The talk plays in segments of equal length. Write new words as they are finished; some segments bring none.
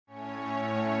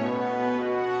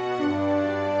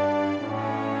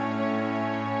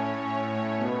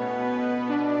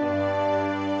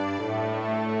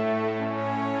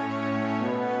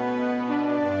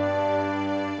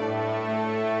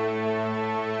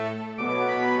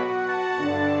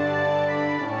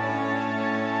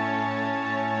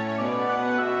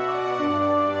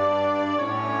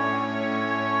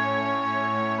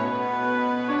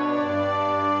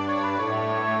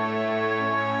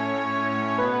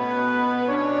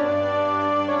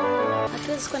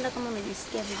kwenda kama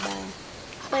umejisikia vibaya.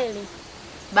 Kweli?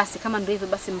 Basi kama ndio hivyo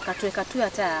basi mkatue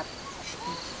hata hapa.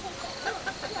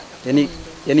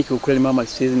 Yaani kiukweli mama,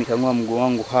 siwezi nikang'oa mguu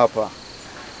wangu hapa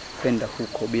kwenda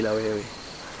huko bila wewe.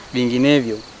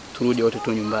 Vinginevyo turudi wote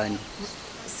tu nyumbani.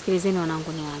 Sikilizeni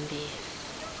wanangu niwaambie.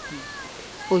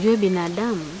 Ujue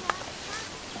binadamu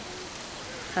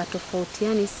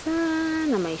hatofautiani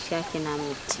sana maisha yake na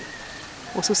mti.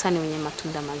 Hususan wenye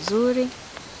matunda mazuri.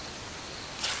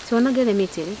 Sionaga ile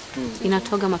miti ile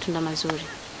inatoga matunda mazuri.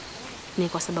 Ni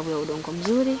kwa sababu ya udongo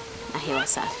mzuri na hewa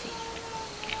safi.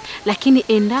 Lakini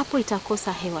endapo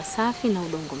itakosa hewa safi na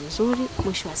udongo mzuri,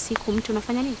 mwisho wa siku mtu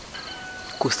unafanya nini?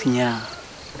 Kusinyaa.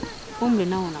 Umri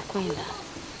nao unakwenda.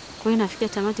 Kwa hiyo nafikia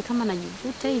tamati kama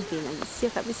najivuta hivi najisikia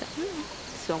kabisa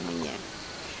sio mwenyewe.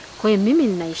 Kwa hiyo mimi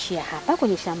ninaishia hapa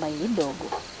kwenye shamba hili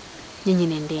dogo. Nyinyi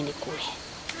nendeni kule.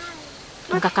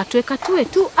 Mkakatue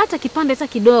tu hata kipande hata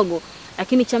kidogo,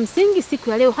 lakini cha msingi siku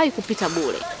ya leo haikupita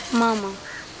bure. Mama,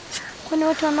 kwani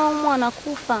watu wanaoumwa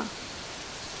wanakufa?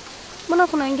 Mbona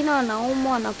kuna wengine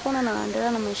wanaumwa wanapona na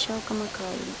wanaendelea na maisha yao kama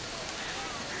kawaida?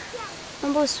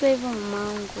 Mambo usiwe hivyo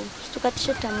mamangu.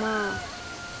 Usitukatishe tamaa.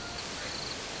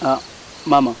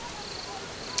 Mama,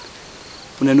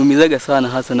 unaniumizaga sana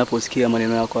hasa naposikia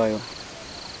maneno yako hayo.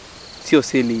 Sio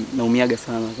siri, naumiaga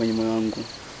sana kwenye moyo wangu.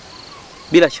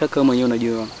 Bila shaka wewe mwenyewe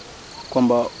unajua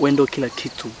kwamba wewe ndio kila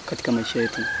kitu katika maisha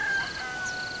yetu.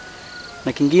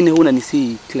 Na kingine huna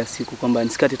nisii kila siku kwamba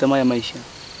nisikate tamaa ya maisha.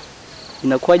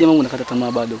 Inakuwaje mama unakata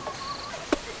tamaa bado?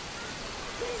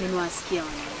 Nimewasikia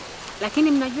wanangu.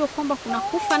 Lakini mnajua kwamba kuna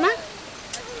kufa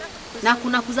na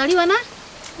kuna kuzaliwa na?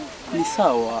 Ni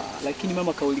sawa, lakini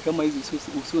mama kauli kama hizi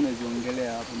usio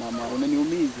unaziongelea hapo mama,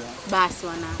 unaniumiza. Basi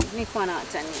wanangu, niko na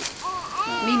watani.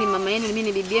 Mimi ni mama yenu, mimi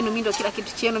ni bibi yenu, mimi ndo kila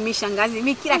kitu chenu, mimi shangazi,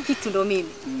 mimi kila kitu ndo mimi.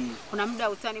 Kuna muda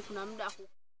utani, kuna muda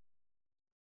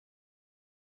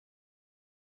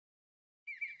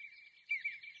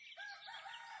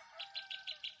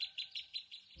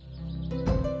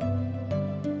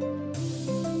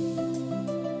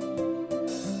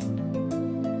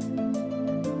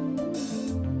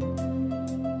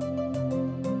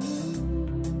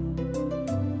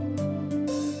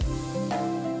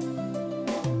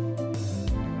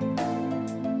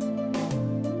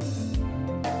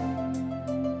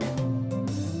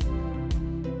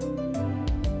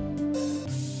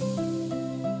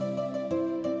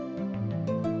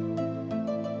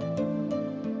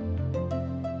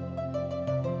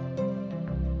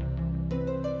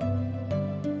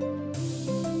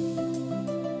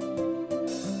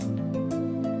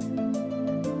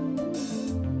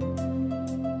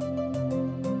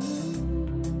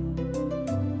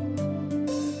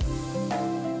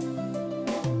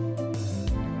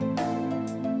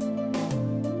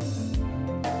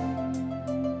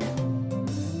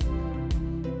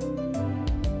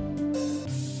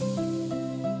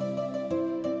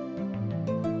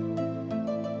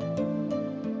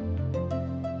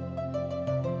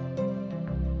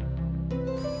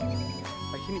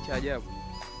cha ajabu.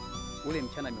 Ule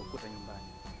mchana ameukuta nyumbani.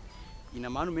 Ina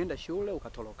maana umeenda shule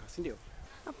ukatoroka, si ndio?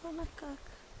 Hapana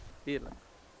kaka. Bila.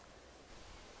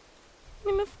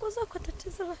 Nimefukuzwa kwa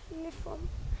tatizo la uniform.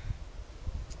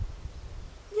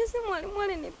 Juzi mwalimu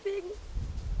alinipiga.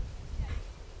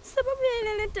 Sababu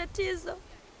ya ile tatizo.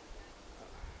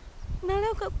 Na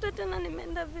leo kakuta tena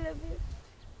nimeenda vile vile.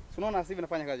 Unaona hivi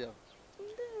nafanya kazi hapo?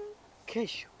 Ndio.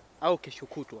 Kesho au kesho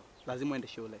kutwa lazima uende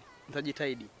shule.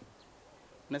 Nitajitahidi.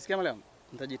 Unasikia mwalimu?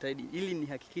 Nitajitahidi ili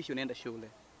nihakikishe unaenda shule.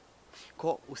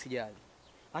 Kwa usijali.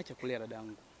 Acha kulia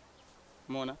dadangu.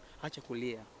 Umeona? Acha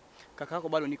kulia. Kaka yako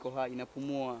bado niko hai,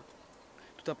 inapumua.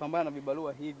 Tutapambana na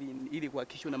vibarua hivi ili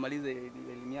kuhakikisha unamaliza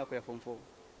elimu yako ya form 4.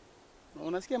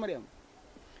 Unasikia Mariam?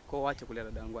 Kwa acha kulia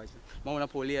dadangu acha. Mama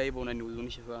unapolia hivyo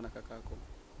unanihuzunisha sana kakako.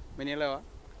 Umenielewa?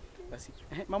 Basi.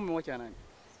 Mama umemwacha nani?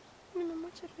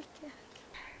 Nimemwacha peke yake.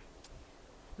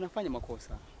 Unafanya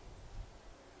makosa.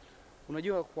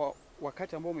 Unajua kwa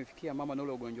wakati ambao umefikia mama na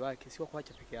ule ugonjwa wake sio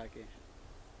kuacha peke yake.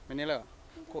 Umenielewa?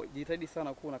 Kwa jitahidi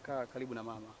sana kuwa unakaa karibu na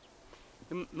mama.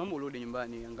 Mama urudi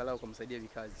nyumbani angalau kumsaidia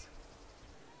vikazi.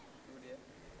 Rudi.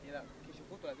 Ila kesho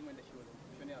kutwa lazima ende shule.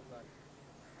 Kushonea asali.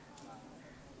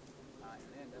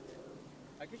 Nenda.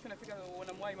 Hakikisha unafika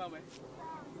unamwahi mama.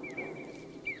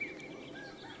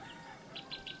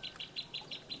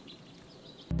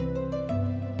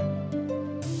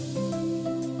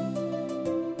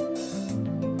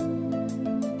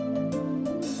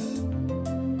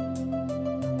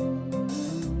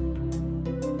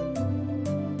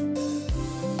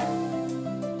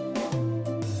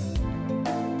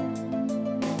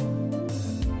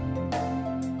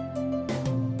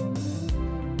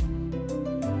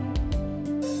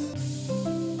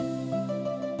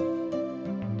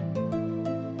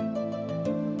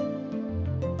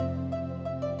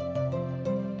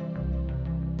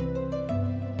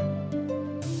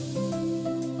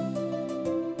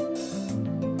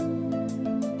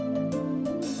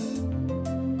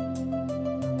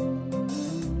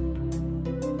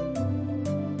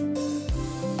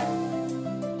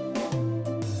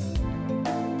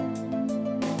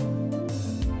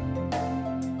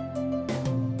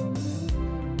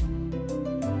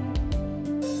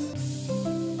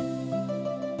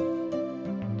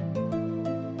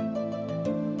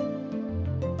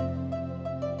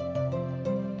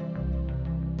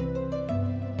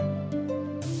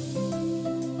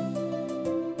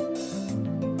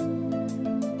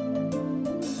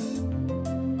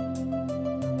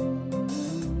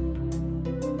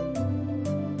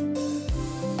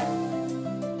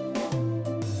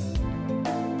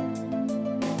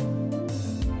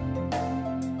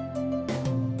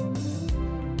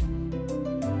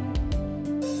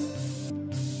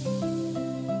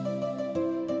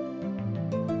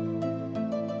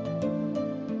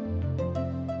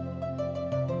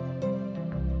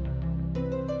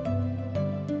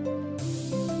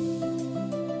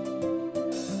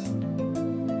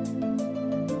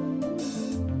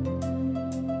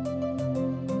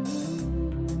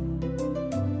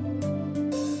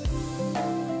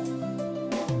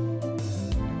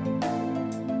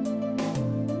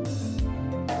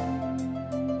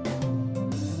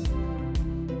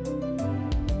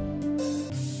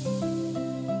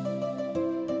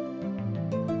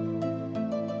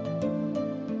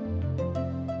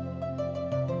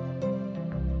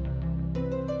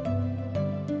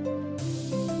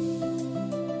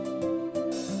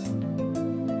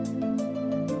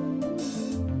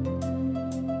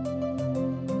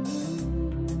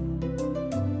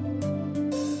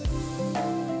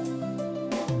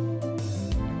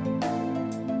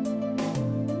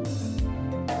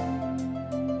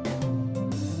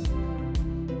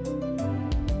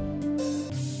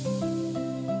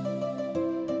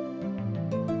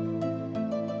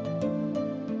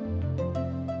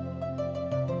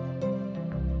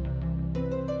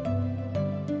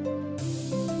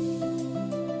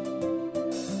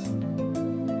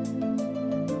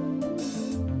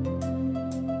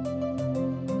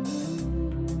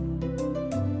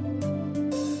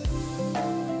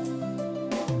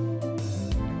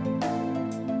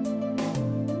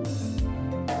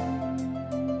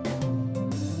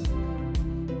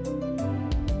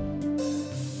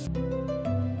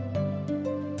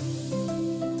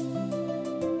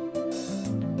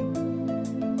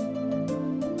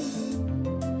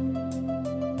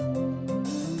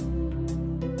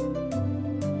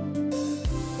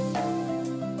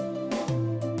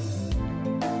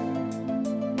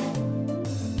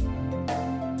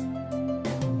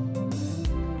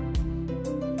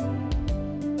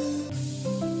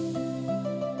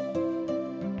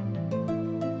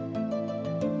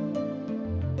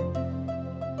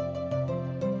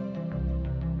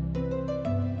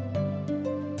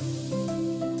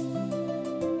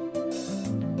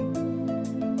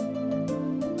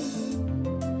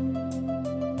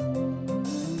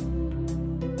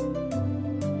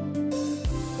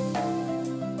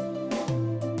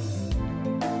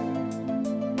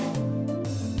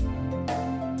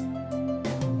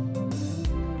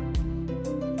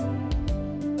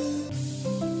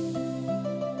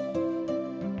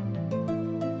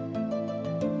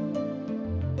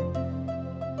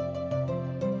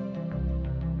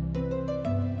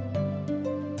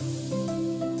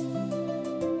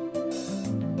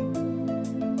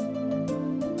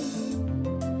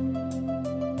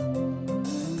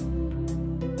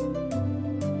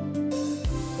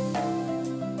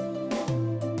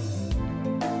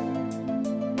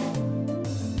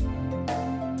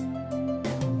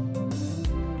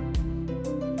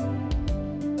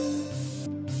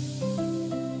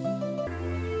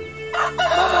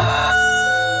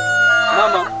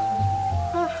 Mama.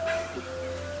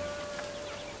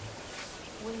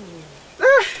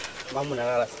 Mama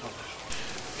unalala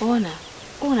sana. Ona,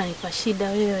 unanipa shida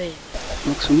wewe.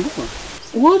 Nakusumbua?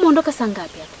 Wewe umeondoka saa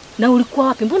ngapi hapa? Na ulikuwa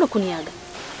wapi? Mbona kuniaga?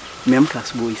 Nimeamka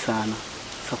asubuhi sana.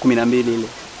 Saa 12 ile.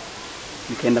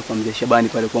 Nikaenda kwa mzee Shabani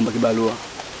pale kuomba kibarua.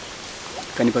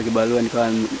 Kanipa kibarua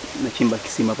nikawa nachimba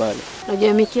kisima pale. Unajua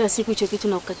mimi kila siku hicho kitu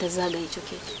nakukatazaga hicho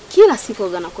kitu. Kila siku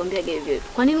nakwambia hivyo.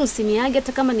 Kwa nini usiniage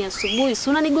hata kama ni asubuhi? Si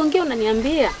unanigongea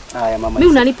unaniambia. Haya mama.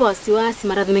 Mimi unanipa wasiwasi,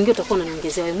 maradhi mengine utakuwa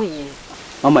unaniongezea wewe mwenyewe.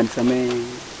 Mama nisamee.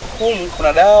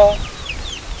 Kuna dawa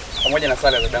pamoja na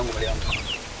sala za dadangu Mariam.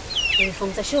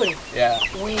 Uniform za shule? Yeah.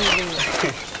 Wewe.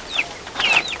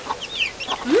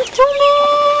 Mtume.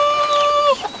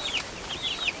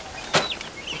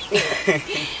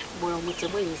 Bora umwite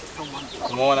mwenyewe sasa Mwamba.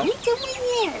 Umeona? Mwite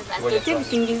mwenyewe sasa. Sitaki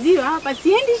visingizio hapa.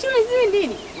 Siendi shule siwe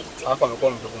ndini. Hapa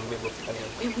amekuwa mtoto mbebo kufanya.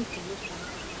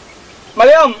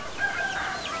 Mariam.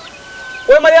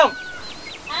 Wewe Mariam.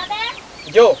 Abe.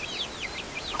 Njoo.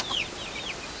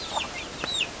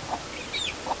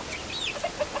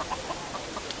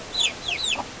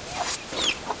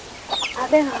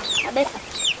 Abe.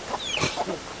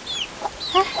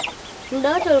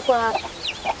 Muda wote ulikuwa wapi?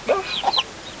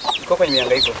 Niko kwenye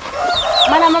mihangaiko.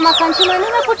 Maana mama kantuma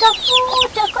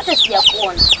nimekutafuta kote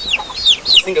sijakuona.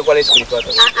 Singekuwa rahisi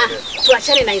kunipata.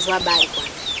 Tuachane na hizo habari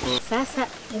kwanza. Sasa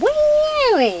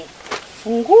mwenyewe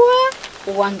fungua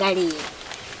uangalie.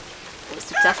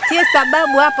 Usitafutie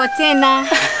sababu hapo tena.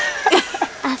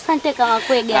 Asante kama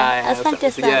kwega.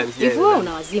 Asante sana. Hivyo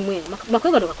una wazimu wewe.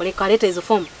 Makwega ndo kaleta hizo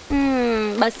fomu.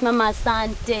 Basi mama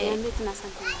asante. Niambie tena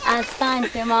asante.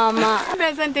 Asante mama.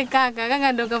 Asante kaka.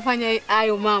 Kaka ndo kafanya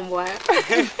hayo mambo haya.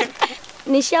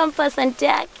 Nishampa asante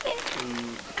yake.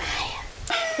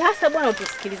 Sasa bwana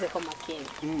utusikilize kwa makini.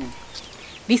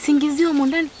 Visingizio huko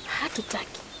ndani hatutaki.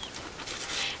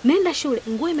 Nenda shule,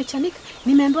 nguo imechanika,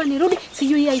 nimeambiwa nirudi,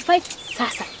 sijui haifai.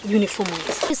 Sasa uniform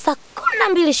hizo. Saa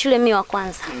 12 shule mimi wa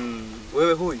kwanza.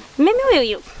 Wewe huyu? Mimi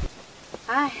huyu.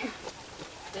 Haya.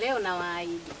 Leo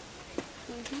nawaahidi.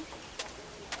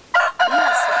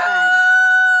 Bila sukari.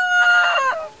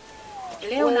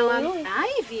 Leo nawaambia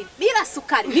hivi, bila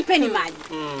sukari, nipeni maji.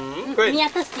 Mimi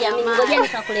hata siamini, ngoja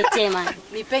nikakuletee maji.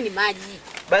 Nipeni maji.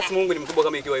 Basi Mungu ni mkubwa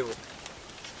kama ikiwa hivyo.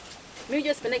 Mimi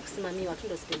just sipendagi kusimamiwa, tu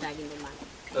ndo sipendagi ndo maana.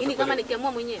 Lakini kama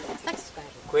nikiamua mwenyewe, sitaki sukari.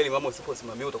 Kweli mama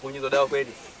usiposimamia utakunywa hizo dawa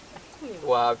kweli?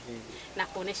 Wapi? Na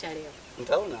kuonesha leo.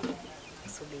 Mtaona?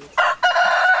 Subiri.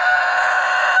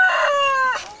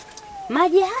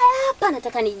 Maji haya hapa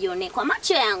nataka nijione kwa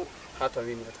macho yangu. Hata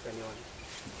mimi nataka nione.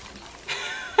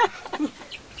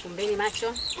 Fumbeni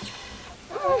macho.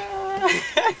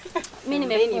 Mimi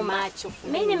nimefumba macho.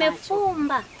 Mimi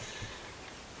nimefumba.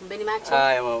 Fumbeni macho.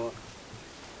 Haya mama.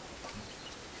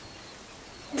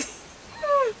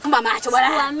 Fumba macho bwana.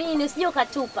 Sikuamini, usije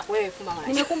ukatupa. Wewe fumba macho.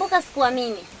 Nimekumbuka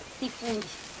sikuamini. Sifundi.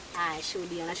 Haya,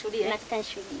 shuhudia, nashuhudia. Nataka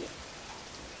nishuhudie.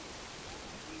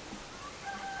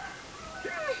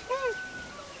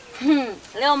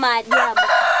 Leo maajabu.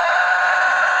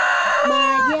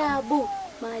 Maajabu.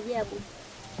 Maajabu.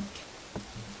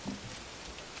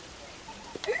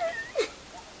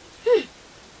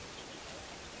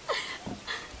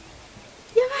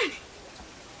 Jamani.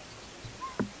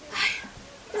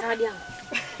 Zawadi yangu.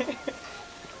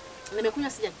 Nimekunywa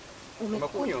sija.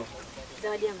 Umekunywa?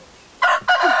 Zawadi yangu.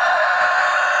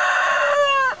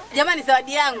 Jamani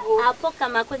zawadi yangu. Hapo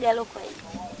kama kwega loko hivi.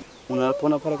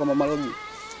 Unapona pale kama Malogi.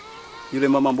 Yule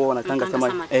mama ambao wanatanga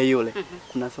samaki. Yule.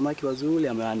 Kuna samaki wazuri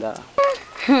ameandaa.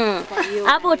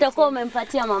 Hapo utakuwa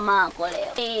umempatia mama yako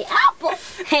leo. Hapo.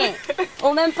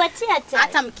 Umempatia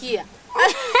hata mkia.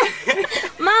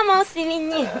 Mama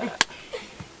usininyime.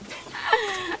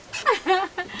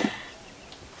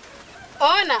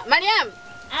 Ona, Mariam.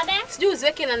 Abe. Sijui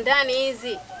uziweke na ndani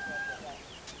hizi.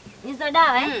 Hizo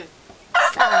dawa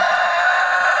Sawa.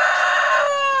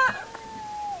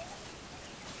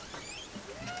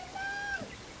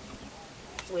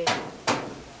 Wewe.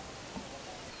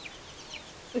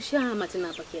 Ushahama tena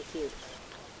hapa kiakili.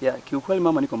 Ya, kiukweli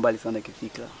mama niko mbali sana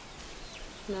kifikra.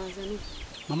 Nawaza nini?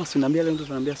 Mama si unaniambia leo ndo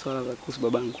tunaniambia swala la kuhusu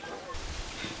babangu.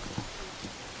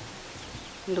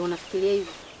 Ndio unafikiria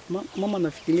hivyo? Mama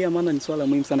nafikiria maana ni swala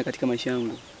muhimu sana katika maisha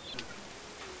yangu.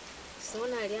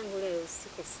 Siona hali yangu leo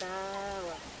siko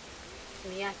sawa.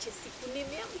 Niache siku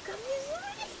nimeamka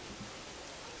vizuri.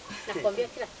 Nakwambia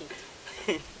kila kitu.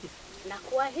 Na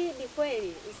kuahidi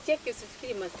kweli, usicheke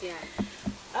usifikiri masiara.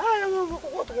 Haya mama,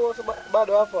 watu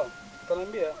bado hapa.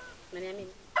 Utaniambia?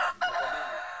 Unaniamini?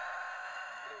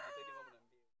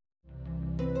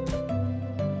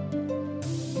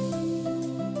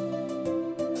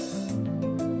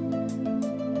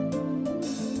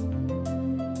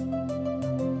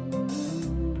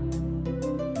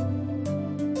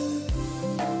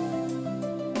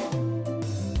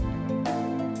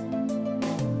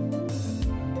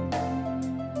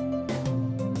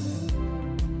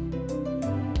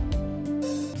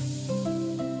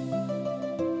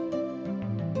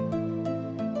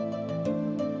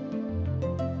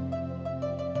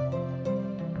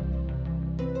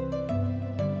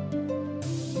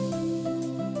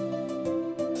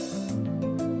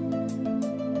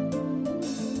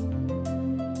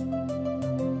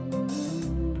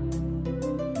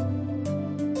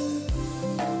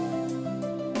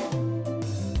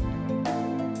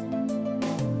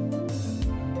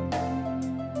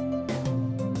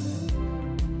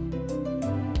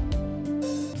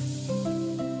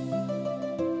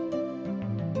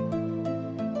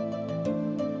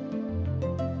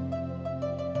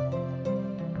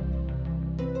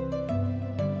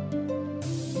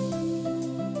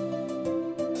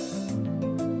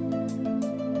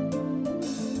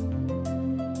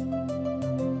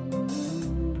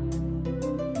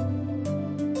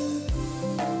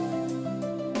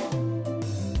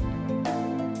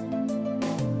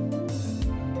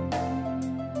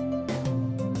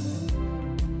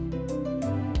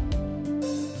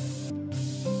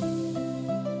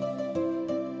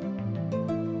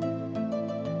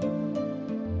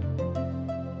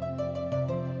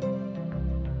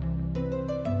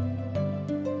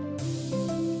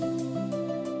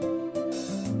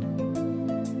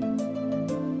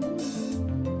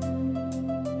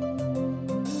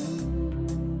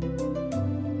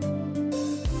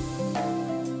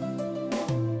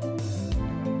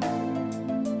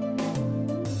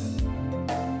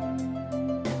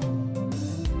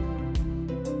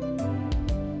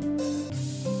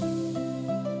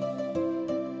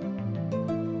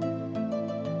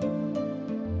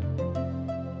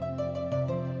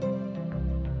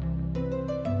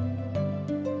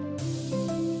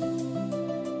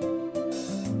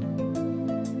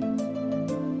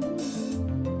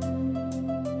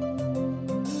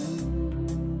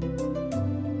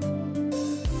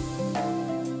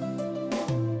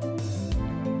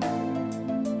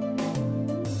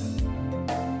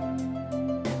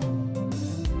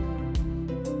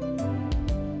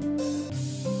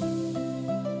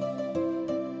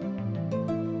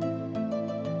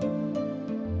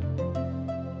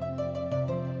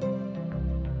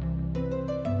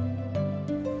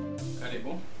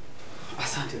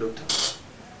 Asante dokta.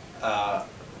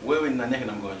 Wewe ni nani yake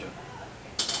na mgonjwa?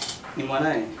 Ni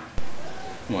mwanae.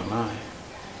 Mwanae.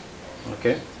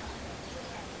 Okay.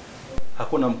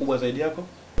 Hakuna mkubwa zaidi yako?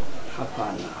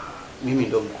 Hapana. Mimi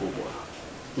ndo mkubwa.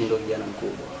 Mimi ndo kijana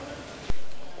mkubwa.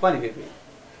 Kwani vipi?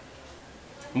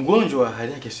 Mgonjwa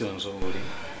hali yake sio nzuri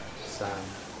sana.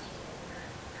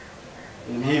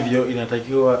 Hivyo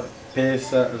inatakiwa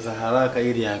pesa za haraka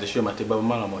ili aanzishwe matibabu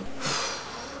mara moja.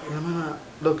 Ina maana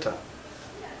dokta,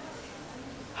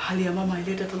 hali ya mama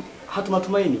ileta hatu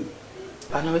matumaini.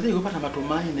 Anaweza kupata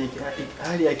matumaini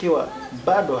hali akiwa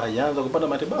bado hajaanza kupata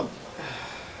matibabu?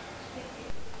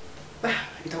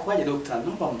 Itakuwaje dokta?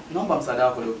 Naomba msaada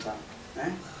wako dokta.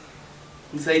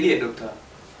 Nisaidie dokta.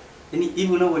 Yaani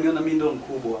hivi unavyoniona mimi ndo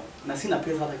mkubwa na sina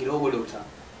pesa hata kidogo dokta.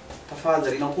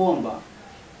 Tafadhali nakuomba.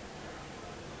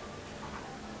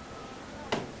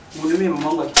 Mhudumie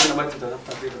mamangu akipenda basi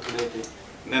tutatafuta pesa tulete.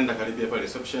 Nenda karibia pale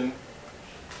reception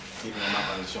ili mama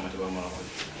aanzishe matibabu mara moja.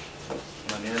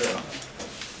 Unanielewa?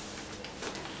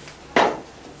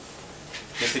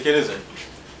 Nisikilize.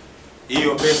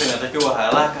 Hiyo pesa inatakiwa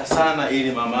haraka sana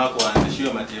ili mama yako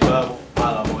aanzishiwe matibabu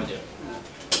mara moja.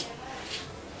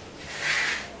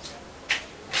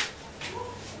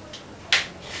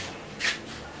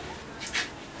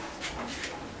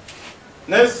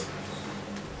 Nesi.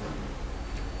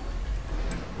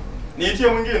 Niitie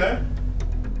mwingine?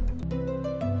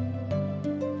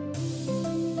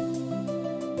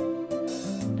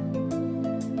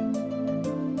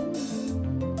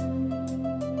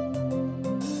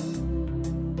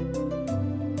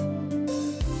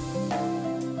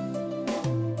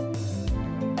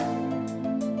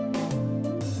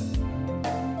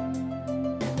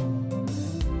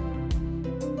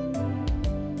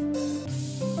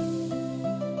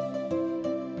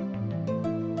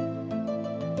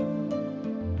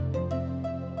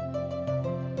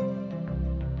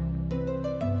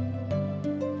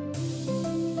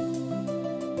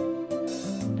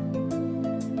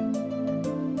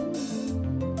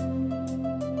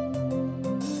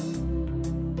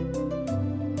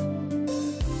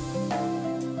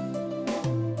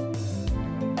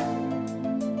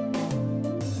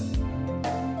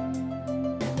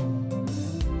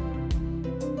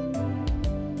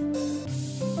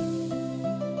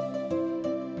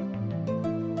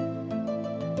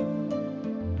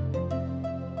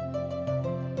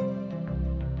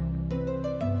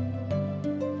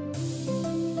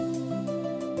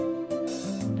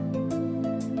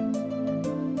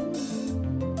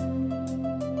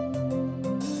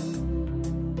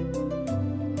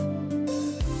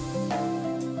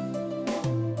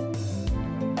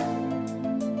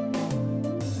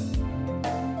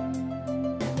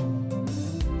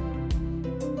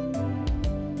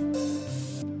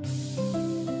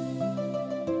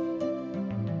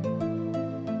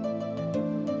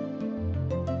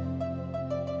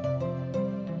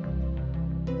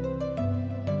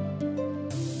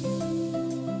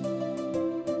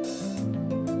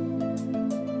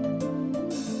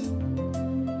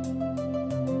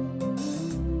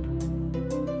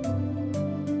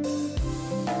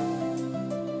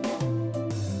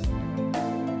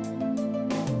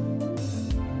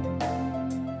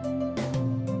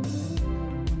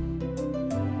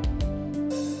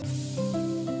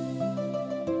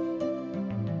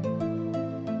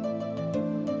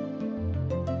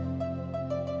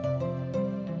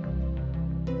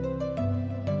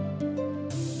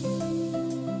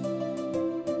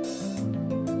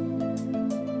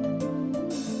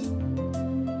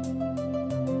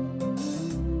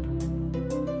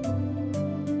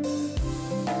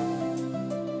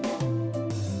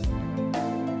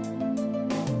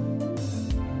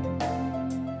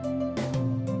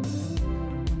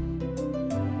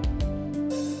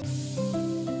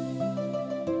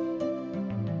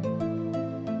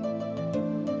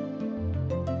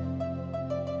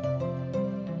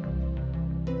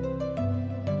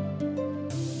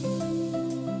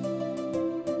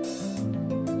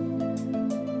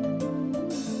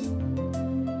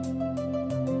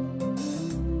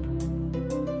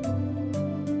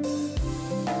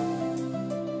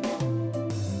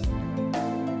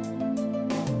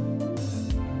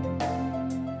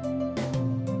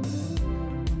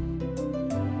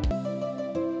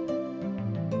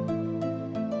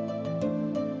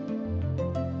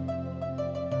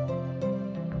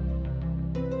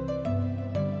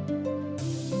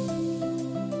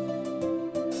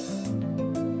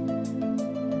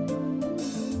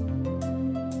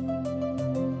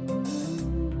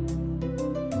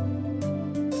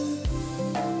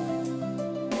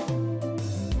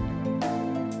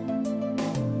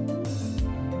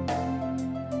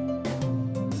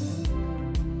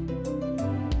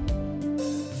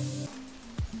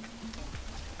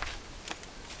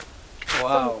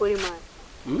 Sio mkulima.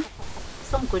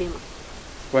 Sio mkulima.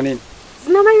 Kwa nini?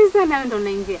 Sina mali sana wewe ndo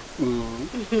unaingia.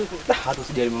 Hata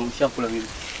usijali mshakula mimi.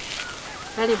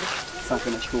 Karibu. Asante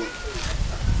nashukuru.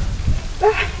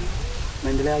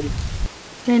 Naendeleaje?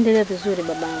 Naendelea vizuri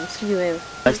babangu, sijui wewe.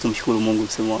 Basi tumshukuru Mungu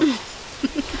msemo wako.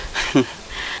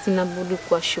 Sina budi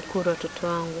kuwashukuru watoto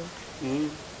wangu.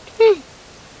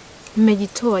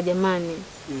 Mmejitoa jamani.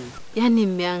 Yaani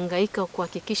mmehangaika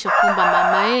kuhakikisha kwamba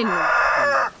mama yenu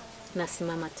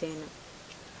nasimama tena.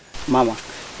 Mama,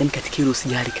 yani katika hilo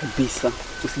usijali kabisa.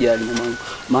 Usijali mamangu.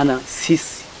 Maana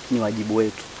sisi ni wajibu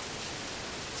wetu.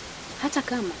 Hata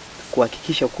kama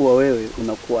kuhakikisha kuwa wewe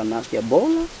unakuwa na afya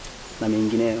bora na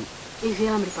mengineyo. Hivi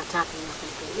mlipata wapi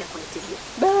ya kunitibia?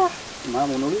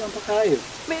 Mama, unauliza mpaka hayo?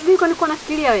 Mimi niko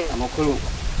nafikiria wewe. Ama kweli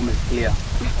umefikiria?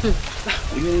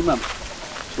 Yule mama,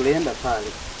 tulienda pale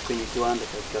kwenye kiwanda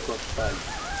cha hospitali.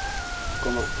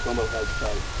 Kwamba kazi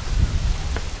pale.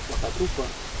 Wakatupa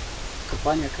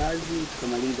kufanya kazi,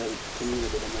 tukamaliza tumini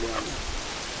dada Mariam.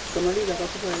 Tukamaliza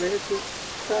akatupa ile yetu,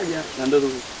 kaja na ndio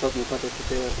sasa tumepata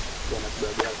kupewa kwa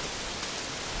matibabu yake.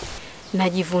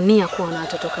 Najivunia kuwa na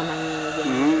watoto kama nyinyi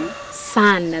jamani.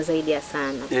 Sana zaidi ya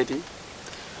sana. Eti.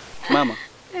 Mama.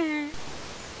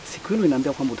 Siku ile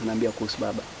inaambia kwamba utaniambia kuhusu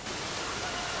baba.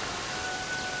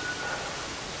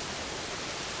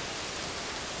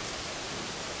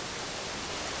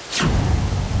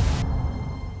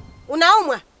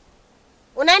 Unaumwa?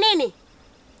 Una nini?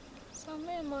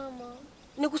 Samee mama.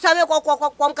 Nikusamee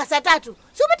kwa mkasa 3.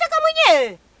 Si umetaka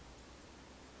mwenyewe?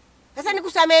 Sasa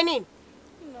nikusamee nini?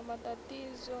 Nina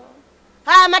matatizo.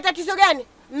 Matatizo gani?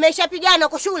 Mmeshapigana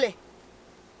kwa shule?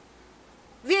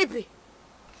 Vipi?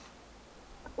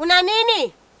 Una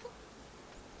nini?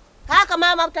 Kama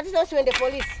mama matatizo usiende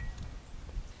polisi.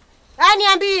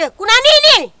 Niambie, kuna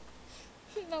nini?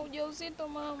 Nina ujauzito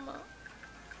mama.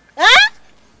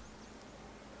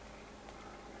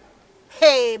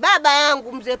 Baba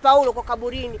yangu mzee Paulo kwa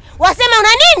kaburini. Wasema una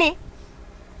nini?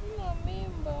 Nina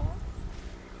mimba.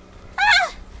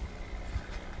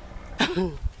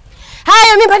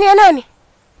 Hayo mimba ni ya nani?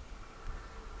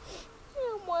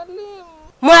 Ya mwalimu.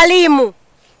 Mwalimu.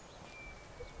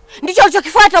 Ndicho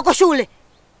ulichokifuata huko shule.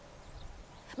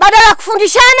 Badala ya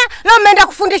kufundishana, leo mmeenda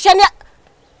kufundishania.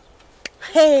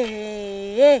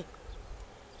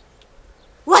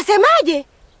 Wasemaje?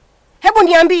 Hebu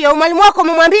niambie, mwalimu wako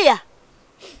umemwambia?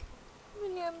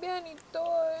 Niambia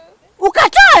nitoe.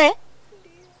 Ukatoe?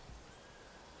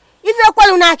 Hivyo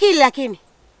kweli una akili lakini.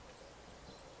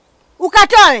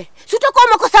 Ukatoe. Si utakuwa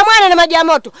umekosa mwana na maji ya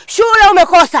moto. Shule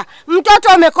umekosa,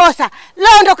 mtoto umekosa.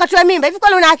 Leo ndo ukatoe mimba. Hivi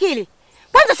kweli una akili?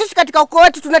 Kwanza sisi katika ukoo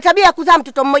wetu tuna tabia ya kuzaa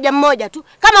mtoto mmoja mmoja tu.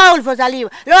 Kama wewe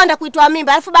ulivyozaliwa. Leo ndo kuitoa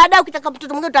mimba. Alafu baadaye ukitaka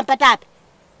mtoto mwingine utampata wapi?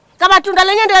 Kama tunda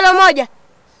lenyewe ndio ile moja.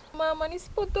 Mama,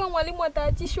 nisipotoa mwalimu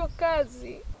ataachishwa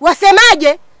kazi.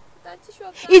 Wasemaje?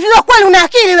 Ataachishwa kazi. Hivi kweli una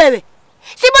akili wewe?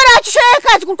 Si bora aachishwe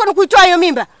kazi kuliko kuitoa hiyo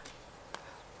mimba.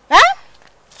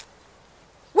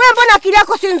 Wewe mbona akili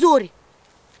yako si nzuri?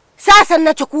 Sasa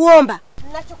ninachokuomba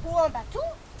tu,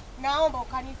 naomba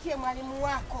ukanitie mwalimu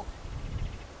wako.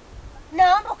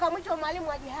 Naomba ukamwite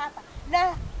mwalimu aje hapa.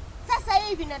 Na sasa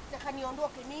hivi nataka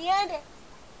niondoke niende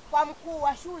kwa mkuu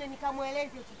wa shule nikamweleze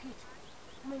hicho kitu.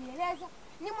 Umenieleza?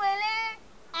 Nimweleze,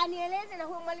 anieleze na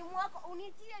huyo mwalimu wako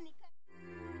unitie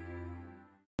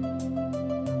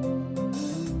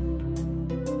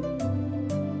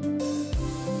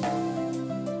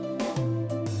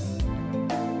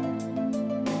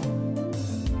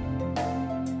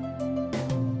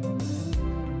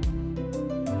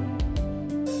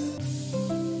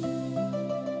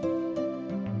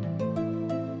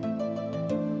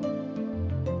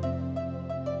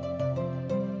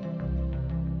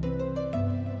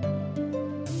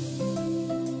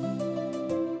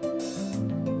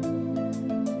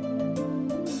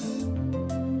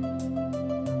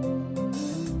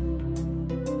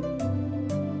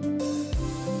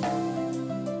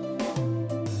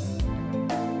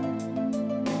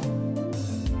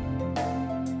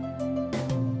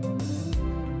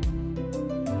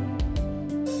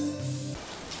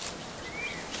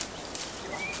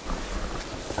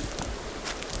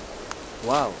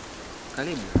Wow,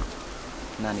 karibu.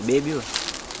 Nani baby wewe?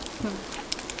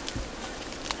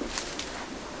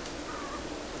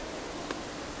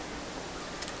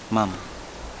 Mama.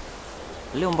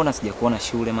 Leo mbona sijakuona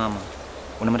shule mama?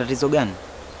 Una matatizo gani?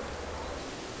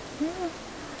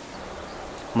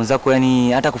 Mzako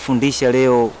yani hata kufundisha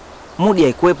leo mudi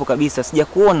haikuepo kabisa,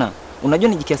 sijakuona. Unajua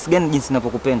ni kiasi gani jinsi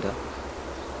ninapokupenda?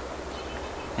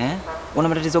 Una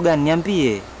matatizo gani?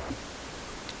 Niambie.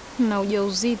 Na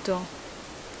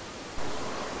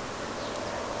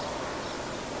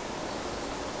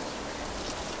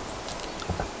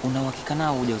Una uhakika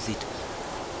nao ujauzito?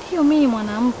 Hiyo mimi ni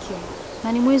mwanamke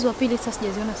na ni mwezi wa pili sasa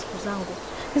sijaziona siku zangu.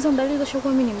 Hizo dalili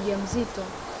zishakuwa mimi ni mjamzito.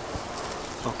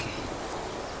 Okay.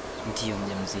 Ndio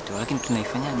mjamzito, lakini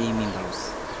tunaifanyaje hii mimba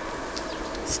Lucy?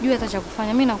 Sijui hata cha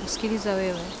kufanya, mimi nakusikiliza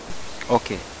wewe.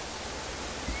 Okay.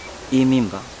 Hii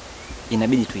mimba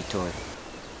inabidi tuitoe.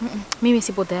 Mimi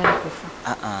sipo tayari kufa.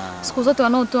 Siku zote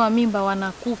wanaotoa mimba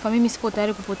wanakufa. Mimi sipo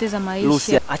tayari kupoteza maisha.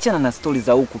 Lucy, achana na stori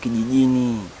za huku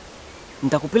kijijini.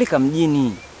 Nitakupeleka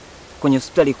mjini kwenye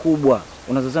hospitali kubwa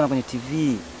unazozana kwenye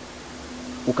TV.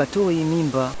 Ukatoe hii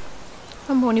mimba.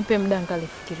 Kama unipe muda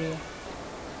nikalifikiria.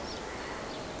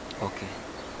 Okay.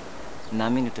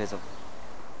 Naamini tutaweza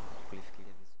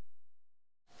kulifikiria vizuri.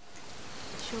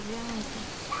 Shoga yangu.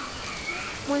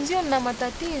 Mwenzio nina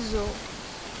matatizo.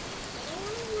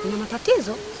 Una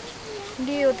matatizo?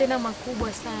 Ndio, tena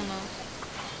makubwa sana.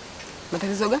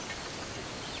 Matatizo gani?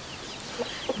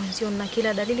 Mwenzio nina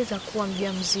kila dalili za kuwa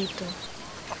mjamzito.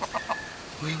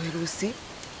 Wewe Lucy?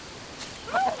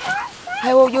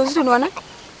 Hayo ujauzito ni wa nani?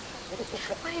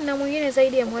 Kwani na mwingine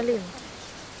zaidi ya mwalimu?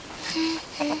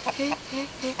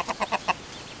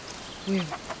 Wewe,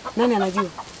 nani anajua?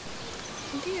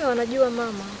 Ndio, anajua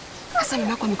mama. Sasa mama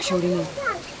yako amekushauri nini?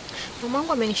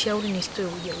 Mamangu amenishauri nisitoe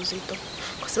ujauzito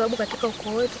kwa sababu katika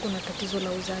ukoo wetu kuna tatizo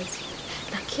la uzazi.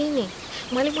 Lakini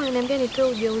mwalimu ananiambia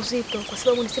nitoe ujauzito kwa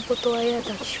sababu nisipotoa yeye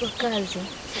ataachishwa kazi.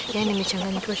 Yaani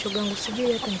nimechanganyikiwa shogangu,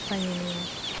 sijui hata nifanye nini.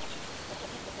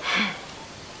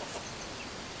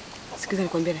 Sikiza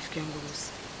nikwambie rafiki yangu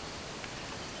Lucy.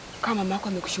 Kama mama yako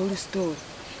amekushauri story,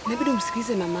 inabidi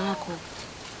umsikilize mama yako.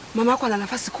 Mama yako ana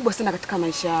nafasi kubwa sana katika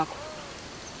maisha yako.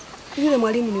 Yule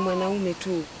mwalimu ni mwanaume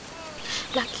tu.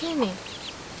 Lakini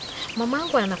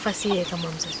mamangu ana nafasi ile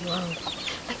kama mzazi wangu.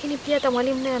 Lakini pia hata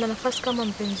mwalimu naye ana nafasi kama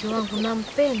mpenzi wangu,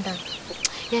 nampenda.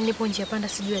 Yaani nipo njia panda,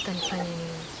 sijui hata nifanye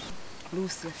nini.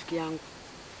 Lucy rafiki yangu.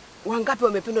 Wangapi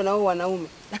wamependwa na wao wanaume,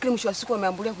 lakini mwisho wa siku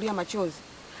wameambulia kulia machozi.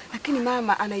 Lakini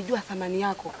mama anaijua thamani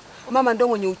yako. Mama ndio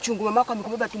mwenye uchungu. Mama yako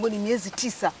amekubeba tumboni miezi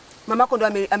 9. Mama yako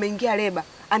ndio ameingia leba.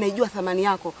 Anaijua thamani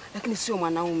yako, lakini sio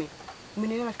mwanaume.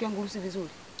 Umenielewa rafiki yangu Lucy vizuri?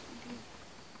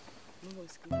 Mungu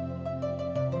usikie.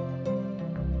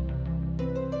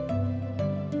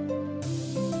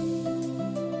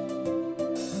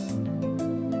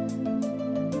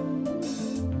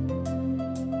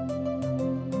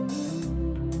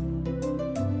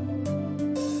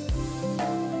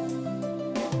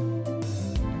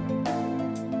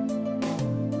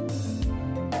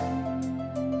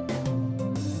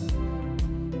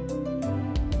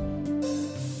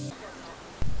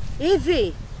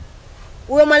 Hivi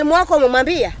huyo mwalimu wako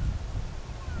umemwambia?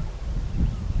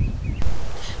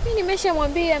 Mimi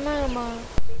nimeshamwambia mama.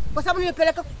 Kwa sababu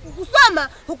nimepeleka kusoma,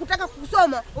 hukutaka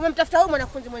kusoma, umemtafuta wewe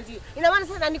mwanafunzi mwenzio. Ina maana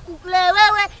sasa nikulee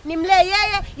wewe, nimlee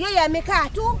yeye amekaa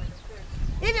tu.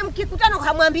 Hivi mkikutana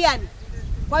hamwambiani.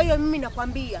 Kwa hiyo mimi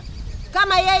nakwambia,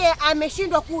 kama yeye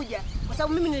ameshindwa kuja, kwa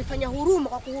sababu mimi nilifanya huruma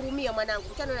kwa kuhurumia mwanangu,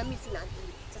 kutana na mimi sina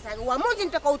akili. Sasa uamuzi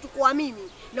nitakaochukua mimi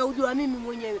na ujua mimi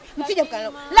mwenyewe. Msije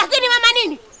mkaniona. Lakini mama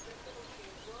nini?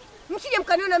 Msije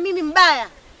mkaniona mimi mbaya,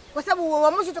 kwa sababu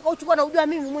uamuzi nitakaochukua na ujua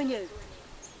mimi mwenyewe.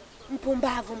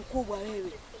 Mpumbavu mkubwa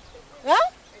wewe.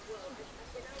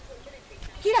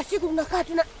 Kila siku tunakaa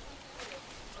tuna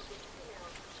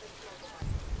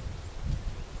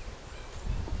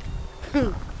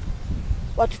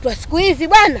watoto wa siku hizi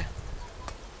bwana.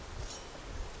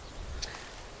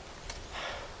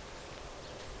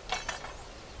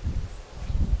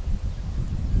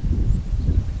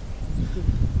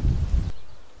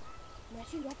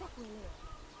 Nashindwa hata kuelewa.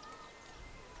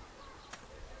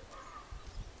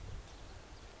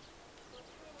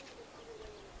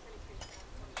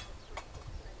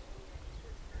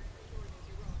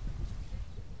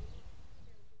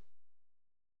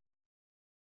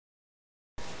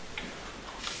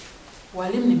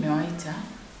 Walimu nimewaita.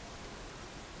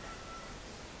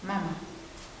 Mama,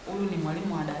 huyu ni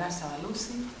mwalimu wa darasa wa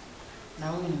Lucy na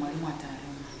huyu ni mwalimu wa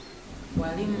taaluma.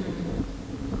 Walimu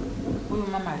huyu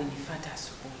mama alinifuata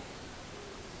asubuhi.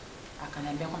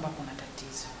 Akaniambia kwamba kuna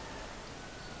tatizo.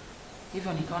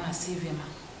 Hivyo nikaona si vyema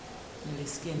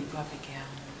nilisikie nikiwa peke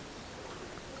yangu.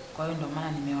 Kwa hiyo ndio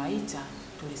maana nimewaita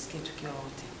tulisikie tukiwa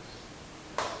wote.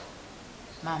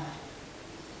 Mama,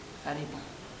 karibu.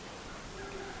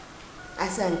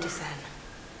 Asante sana.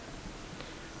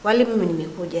 Walimu, mimi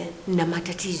nimekuja na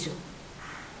matatizo.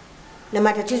 Na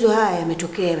matatizo haya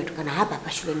yametokana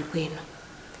hapa shuleni kwenu.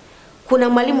 Kuna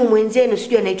mwalimu mwenzenu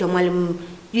sijui anaitwa mwalimu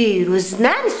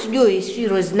Roznani, sijui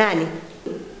Roznani.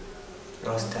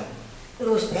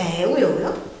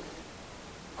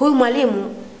 Huyo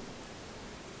mwalimu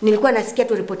nilikuwa nasikia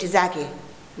tu ripoti zake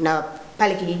na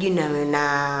pale kijijini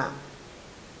na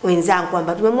wenzangu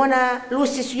kwamba tumemwona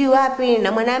Lucy sijui wapi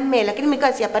na mwanamume, lakini mimi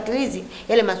kasi yapatilizi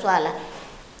yale maswala.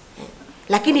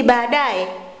 Lakini baadaye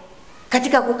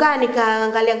katika kukaa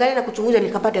nikaangalia na kuchunguza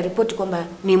nikapata ripoti kwamba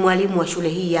ni mwalimu wa shule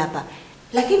hii hapa.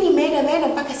 Lakini imeenda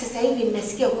mpaka sasa hivi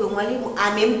ninasikia huyo mwalimu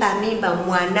amempa mimba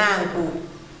mwanangu.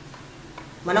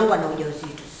 Mwanangu ana ujauzito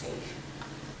sasa hivi.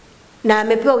 Na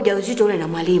amepewa ujauzito ule na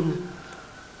mwalimu.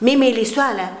 Mimi ili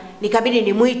swala nikabidi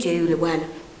nimuite yule bwana.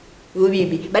 Yule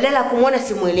bibi. Badala ya kumuona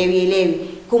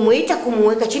simuelewi. Kumuita,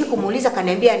 kumuweka chini, kumuuliza,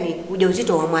 kaniambia ni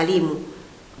ujauzito wa mwalimu.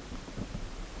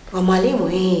 Wa mwalimu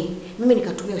mimi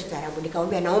nikatumia ustaarabu,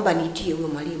 nikamwambia naomba niitie huyo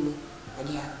mwalimu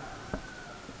aje hapa.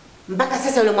 Mpaka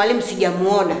sasa yule mwalimu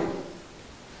sijamuona.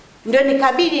 Ndio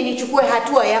nikabidi nichukue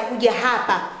hatua ya kuja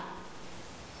hapa.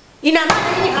 Ina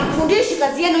maana nyinyi hamfundishi,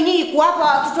 kazi yenu nyinyi kuwapa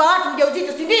watoto wa watu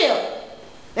ujauzito, si ndio?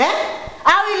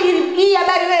 Au ili hii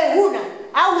habari wewe huna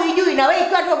au hujui, na wewe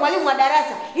ikiwa ndio mwalimu wa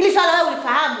darasa, ili swala wewe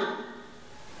ulifahamu.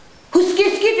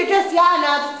 Husikii tetesi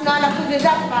na wanafunzi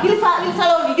zako. Ili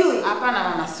swala ulijui? Hapana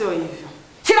mama, sio hivyo.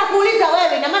 Sina kuuliza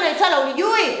wewe, na maana swala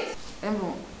ulijui?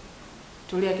 Hebu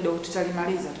tulia kidogo,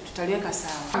 tutalimaliza, tutaliweka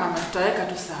sawa. Mama, tutaweka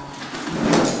tu sawa.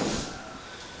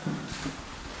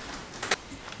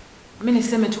 Mimi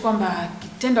niseme tu kwamba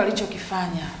kitendo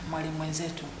alichokifanya mwalimu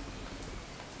mwenzetu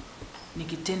ni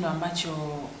kitendo ambacho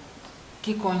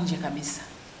kiko nje kabisa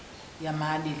ya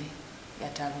maadili ya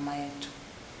taaluma yetu.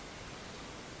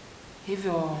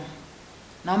 Hivyo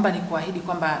naomba nikuahidi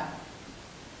kwamba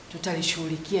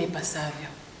tutalishughulikia ipasavyo.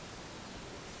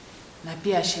 Na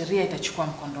pia sheria itachukua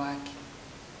mkondo wake.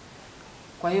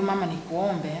 Kwa hiyo mama,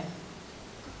 nikuombe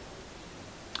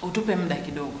utupe muda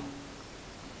kidogo.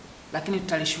 Lakini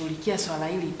tutalishughulikia swala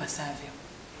hili ipasavyo.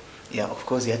 Yeah, of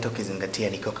course, hata ukizingatia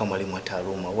nikiwa kama mwalimu wa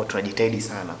taaluma, huwa tunajitahidi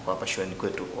sana kwa hapa shuleni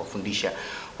kwetu kuwafundisha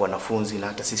wanafunzi, na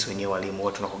hata sisi wenyewe walimu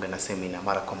huwa tunakuwa na semina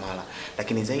mara kwa mara.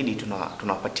 Lakini zaidi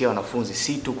tunawapatia wanafunzi,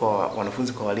 si tu kwa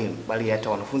wanafunzi kwa walimu, bali hata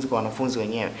wanafunzi kwa wanafunzi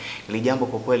wenyewe. Ile jambo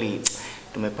kwa kweli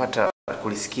tumepata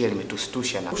kulisikia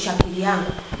limetustusha. Na ushakili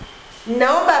yangu,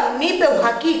 naomba nipe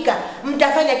uhakika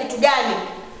mtafanya kitu gani.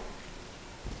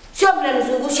 Sio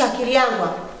mnanizungusha akili yangu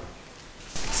hapa.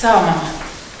 Sawa mama,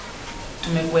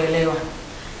 tumekuelewa.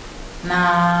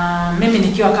 Na mimi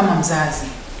nikiwa kama mzazi,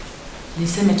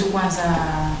 niseme tu kwanza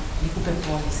nikupe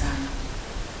pole sana.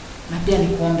 Na pia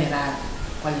nikuombe radhi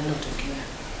kwa lililotokea.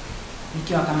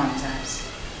 Nikiwa kama mzazi.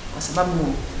 Kwa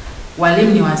sababu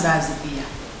walimu ni wazazi pia.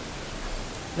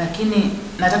 Lakini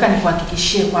nataka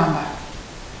nikuhakikishie kwamba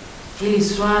hili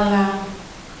swala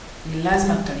ni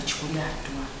lazima tutalichukulia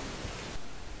hatua.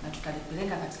 Na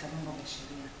tutalipeleka katika vyombo vya sheria.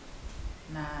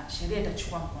 Na sheria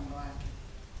itachukua mkondo wake.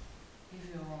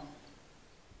 Hivyo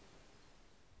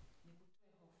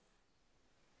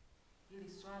hili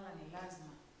swala ni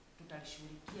lazima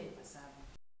tutalishughulikia ipasavyo.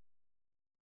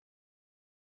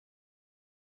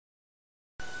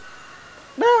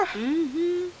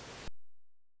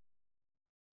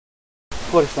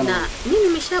 Pole sana. Na mimi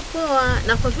nimeshapoa,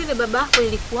 na kwa vile babako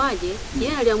ilikuwaje,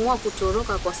 yeye aliamua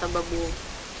kutoroka kwa sababu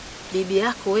bibi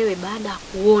yako wewe baada ya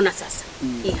kuona sasa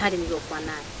hii hali niliyokuwa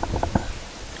nayo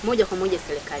moja kwa moja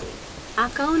serikalini,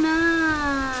 akaona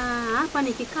hapa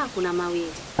nikikaa kuna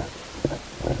mawili: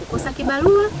 kukosa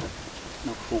kibarua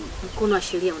na kufunga, mkono wa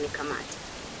sheria unikamate.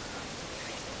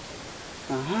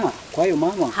 Aha, kwa hiyo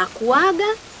mama hakuaga,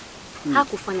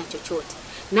 hakufanya chochote,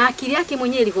 na akili yake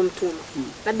mwenyewe ilivyomtuma.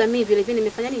 Labda mimi vile vile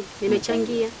nimefanya nini?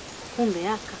 Nimechangia. Kumbe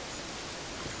yaka.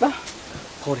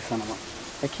 Pole sana mama.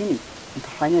 Lakini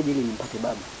nitafanyaje ili nimpate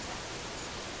baba?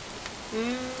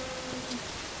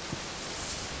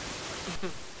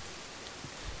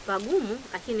 Pagumu,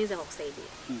 lakini naweza kukusaidia.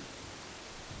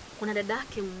 Kuna dada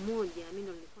yake mmoja, mimi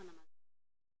ndo nilikuwa na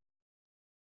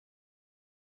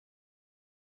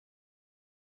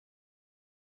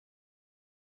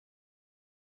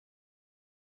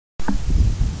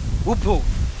Upo?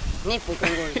 Nipo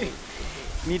kiongozi.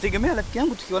 Nitegemea rafiki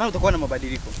yangu tukiona utakuwa na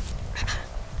mabadiliko.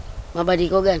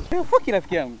 Mabadiliko gani? Fuki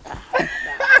rafiki yangu.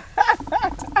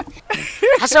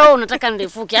 Sasa wewe unataka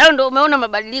nirefuke? Hayo ndio umeona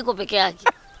mabadiliko peke yake.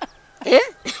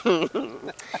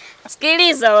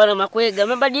 Sikiliza wana Makwega,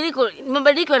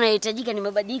 mabadiliko yanayohitajika ni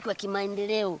mabadiliko ya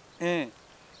kimaendeleo.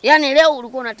 Yaani leo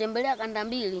ulikuwa unatembelea kanda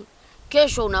mbili,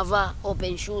 kesho unavaa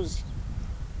open shoes.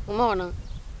 Umeona?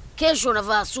 Kesho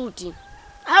unavaa suti.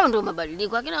 Hayo ndio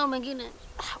mabadiliko, lakini hao mengine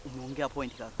umeongea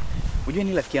point kaka. Unajua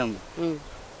ni rafiki yangu?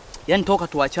 Yaani toka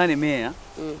tuachane Mea.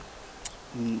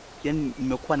 Yaani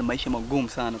nimekuwa na maisha magumu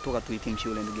sana toka tuhitimu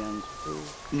shule ndugu yangu.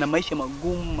 Na maisha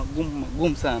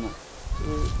magumu sana.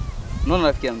 Unaona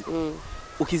rafiki yangu?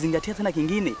 Ukizingatia tena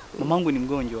kingine, mamangu ni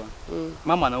mgonjwa.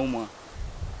 Mama anaumwa.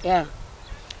 Yeah.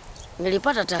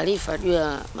 Nilipata taarifa juu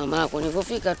ya mama yako.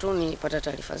 Nilipofika tu nilipata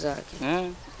taarifa zake.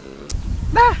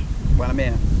 Da, bwana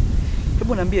Mea.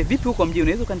 Hebu niambie vipi huko mjini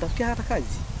unaweza kanitafutia hata kazi?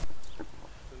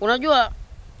 Unajua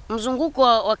mzunguko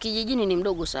wa kijijini ni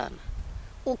mdogo sana.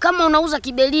 Kama unauza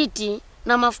kiberiti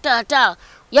na mafuta ya taa,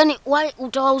 yani wale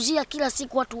utawauzia kila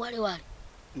siku watu wale wale.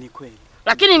 Ni kweli.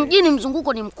 Lakini mjini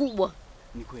mzunguko ni mkubwa.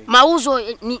 Ni kweli. Mauzo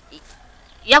ni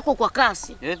yako kwa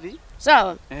kasi. Hivi?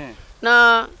 Sawa?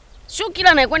 Na sio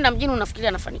kila anayekwenda mjini unafikiria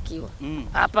anafanikiwa.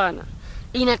 Hapana.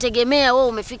 Inategemea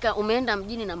wewe umeenda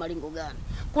mjini na malengo gani.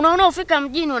 Kuna wanaofika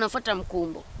mjini wanafuata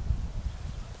mkumbo.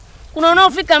 Kuna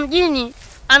wanaofika mjini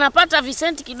anapata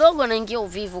visenti kidogo anaingia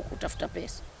uvivu kutafuta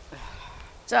pesa.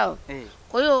 Sawa?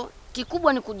 Kwa hiyo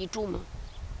kikubwa ni kujituma.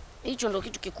 Hicho ndio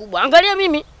kitu kikubwa. Angalia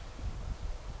mimi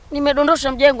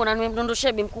nimedondosha mjengo na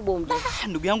nimemdondoshia bi mkubwa mjengo.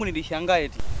 Ndugu yangu nilishangaa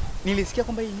eti. Nilisikia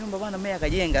kwamba hii nyumba bwana Mea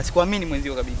akajenga, sikuamini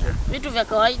mwenzio kabisa. Vitu vya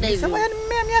kawaida hivyo. Sasa yani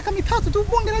Mea miaka 3 tu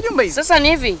bonge la jumba hizi. Sasa ni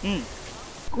hivi.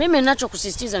 Mimi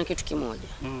ninachokusisitiza ni kitu kimoja.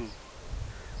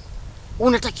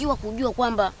 Unatakiwa kujua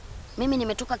kwamba mimi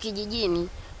nimetoka kijijini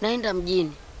naenda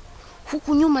mjini.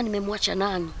 Huku nyuma nimemwacha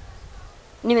nani?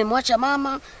 Nimemwacha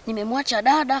mama, nimemwacha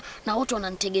dada na wote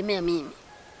wananitegemea mimi.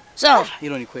 Sawa?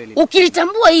 Hilo ni kweli.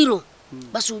 Ukilitambua hilo,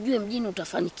 basi ujue mjini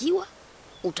utafanikiwa,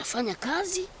 utafanya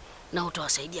kazi na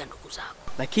utawasaidia ndugu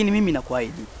zako. Lakini mimi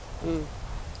nakuahidi.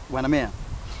 Bwana Mea,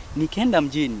 nikienda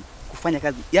mjini kufanya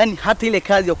kazi, yani hata ile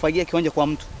kazi ya kufagia kiwanja kwa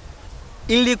mtu,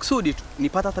 ili kusudi tu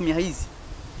nipata hata 100 hizi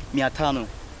 500.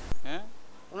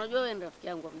 Unajua wewe ndio rafiki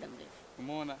yangu wa muda mrefu.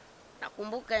 Umeona?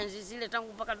 Nakumbuka enzi zile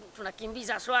tangu mpaka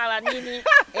tunakimbiza swala nini?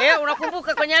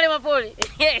 Unakumbuka kwenye yale mapoli?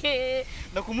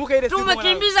 Nakumbuka ile siku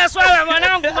tumekimbiza swala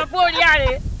mwanangu mapoli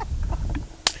yale.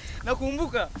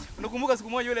 Nakumbuka. Unakumbuka siku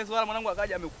moja yule swala mwanangu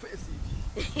akaja amekufesi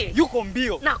hivi. Yuko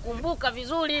mbio. Nakumbuka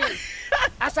vizuri.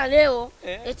 Hasa leo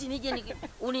eti nije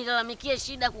unilalamikie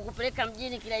shida kukupeleka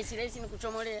mjini kirahisi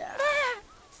nikuchomolea.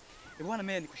 Bwana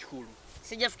Mea nikushukuru.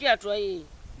 Sijafikia hatua hii.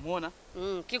 Umeona?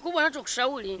 Kikubwa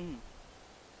ninachokushauri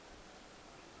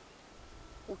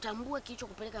utambue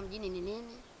kilichokupeleka mjini ni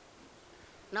nini,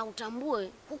 na utambue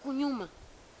huku nyuma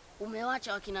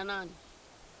umewacha wakina nani.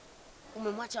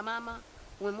 Umemwacha mama,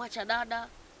 umemwacha dada,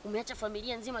 umeacha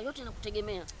familia nzima yote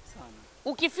inakutegemea sana.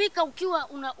 Ukifika ukiwa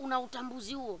una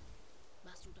utambuzi huo,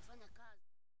 basi utafanya kazi.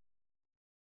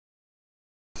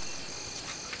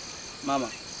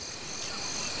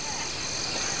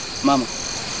 Mama.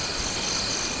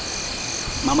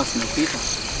 Mama sinakuita.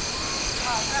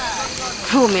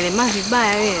 Umelema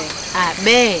vibaya wewe.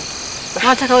 Be.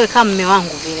 Nataka wewe kama mume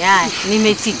wangu vile. Haya,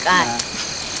 nimetika.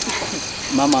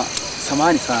 Mama,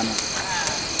 samahani sana.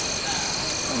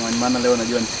 Maana leo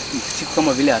najua ni siku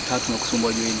kama vile ya 3 na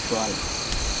kusumbua juu hili swala.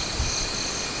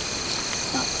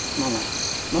 Mama,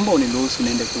 naomba uniruhusu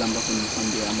niende kula ambako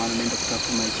nimekwambia, maana naenda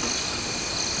kutafuta maisha.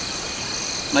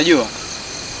 Najua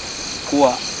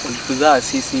kuwa ulituzaa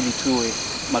sisi ili tuwe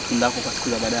matunda yako kwa siku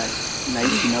za baadaye. Na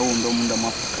hisi na huo ndio muda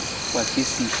mwafaka kwa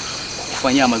sisi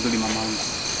kufanyia mazuri mamangu.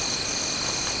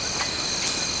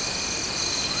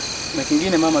 Na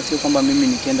kingine mama, sio kwamba mimi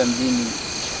nikienda mjini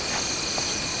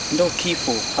ndio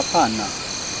kifo, hapana.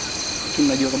 Lakini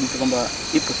najua kabisa kwamba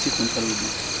ipo siku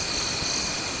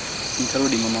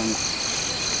nitarudi mamangu.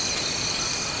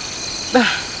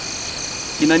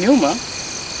 Inaniuma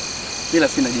ila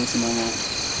sina jinsi mama.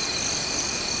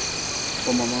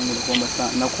 Kwa mamangu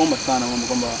nakuomba sana mama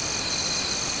kwamba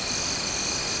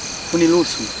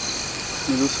uniruhusu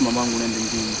mamangu niende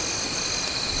mjini.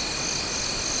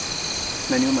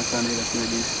 Inaniuma sana ila sina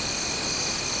jinsi.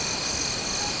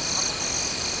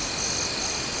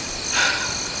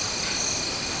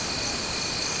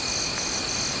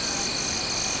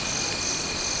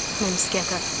 Namsikia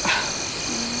kaka.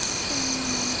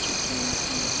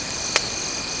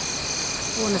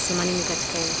 Unasema nini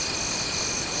katika hiyo?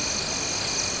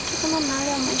 Kama na hali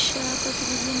ya maisha yako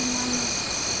kijijini mama,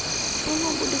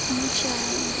 unabudi kumwacha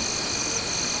aende.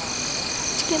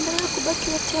 Tukiendelea kubaki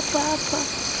wote hapa,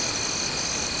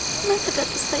 nani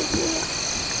atatusaidia?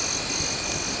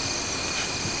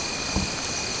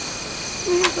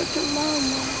 Mimi kwa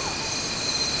mama,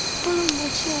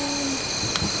 unamwacha aende.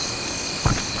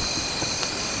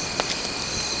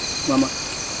 Mama,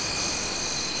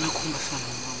 nakuomba sana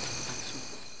mama.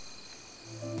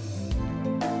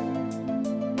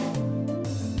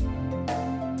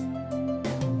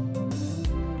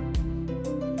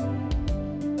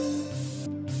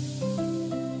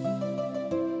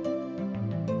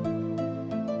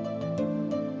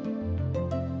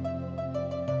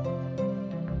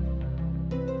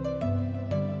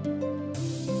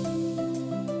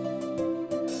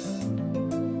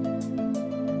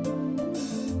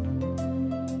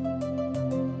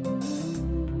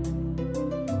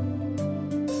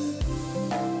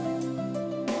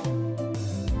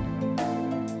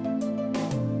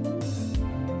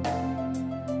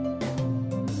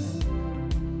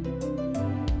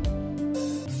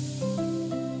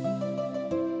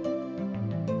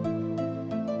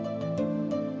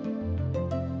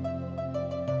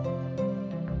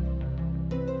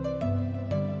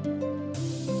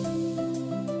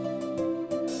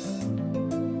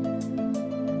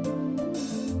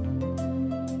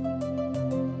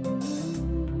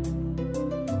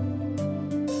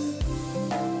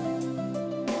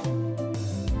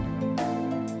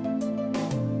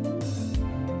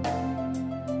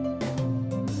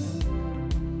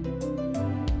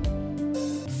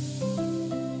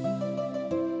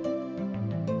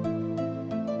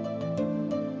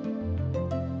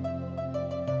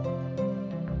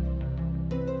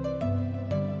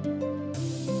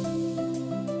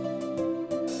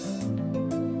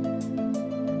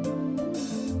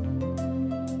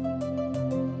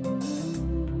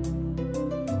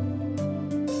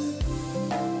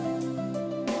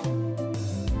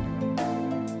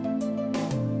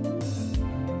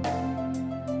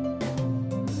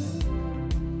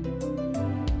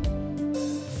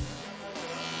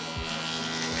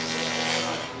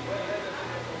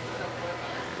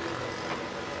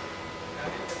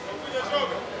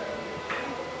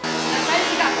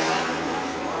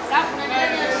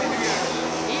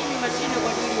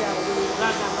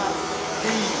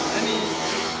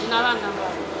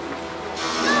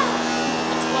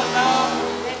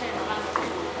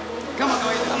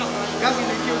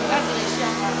 kazi inaishia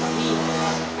hapa hii.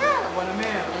 Bwana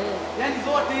Meya. Yaani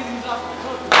zote hizi ni zako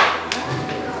zote.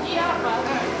 Hii hapa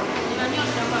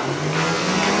inanyosha baba.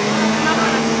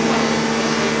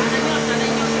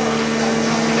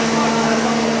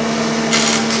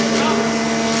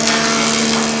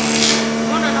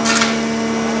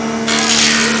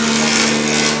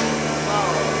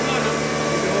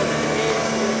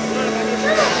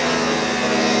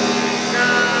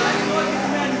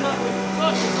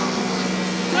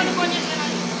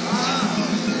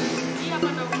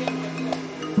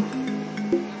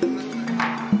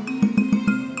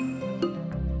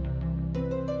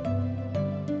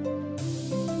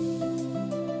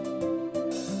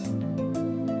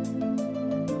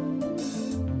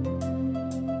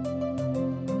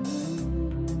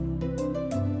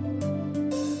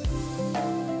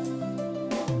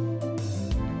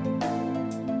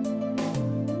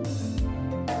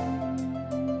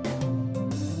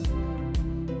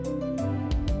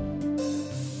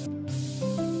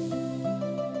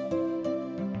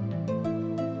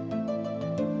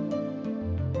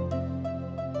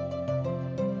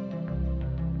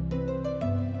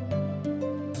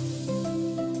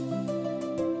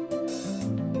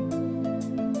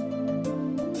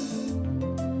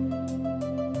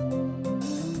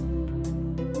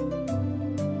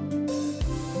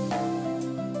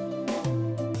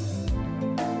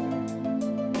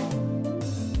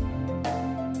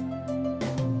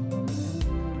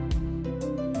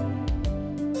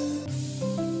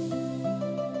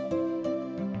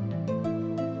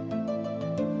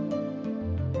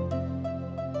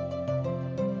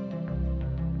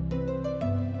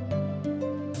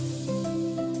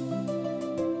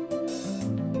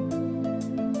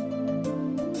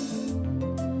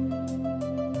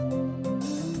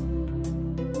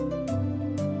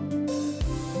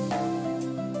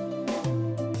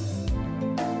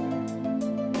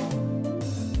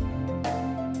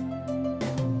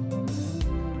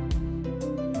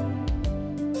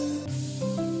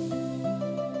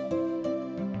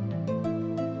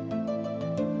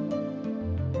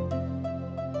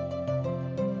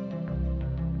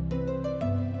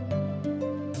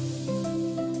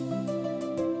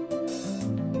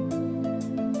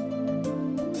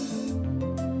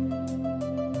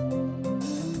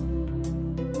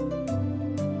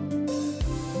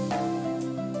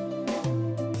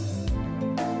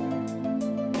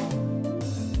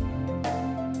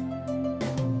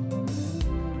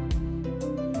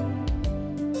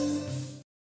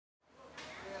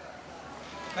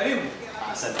 Karibu.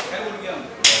 Asante. Karibu ndugu yangu.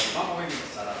 Mambo vipi?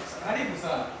 Salama sana. Karibu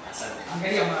sana. Asante.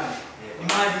 Angalia maji. Ni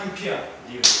maji mpya.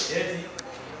 Ndio. Eti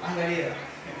angalia.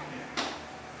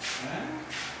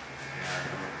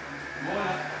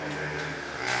 Mbona?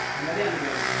 Angalia ndugu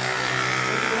yangu.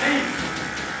 Kuna hii.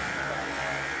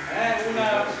 Una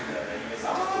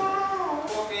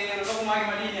okay, unataka kumwaga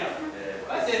madini hapa.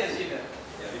 Basi haina shida.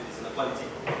 Ya vipi zina quality?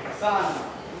 Sana.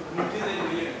 Mtize ni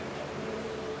mwenyewe.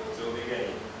 Sio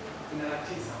bigani. Kuna 9.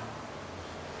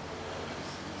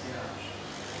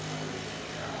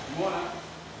 Umeona?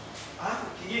 Alafu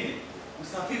kingine,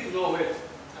 usafiri tunao wetu.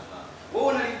 Wewe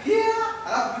unalipia,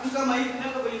 alafu vitu kama hivi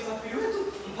tunaweka kwenye usafiri wetu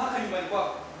mpaka nyumbani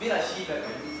kwako bila shida.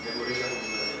 Tumeboresha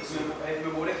huduma zetu.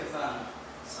 Tumeboresha sana.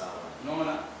 Sawa.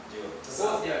 Unaona? Ndio. Sasa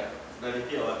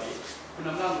tunalipia wapi?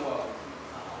 Kuna mlango wao.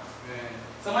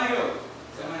 Samahani kidogo.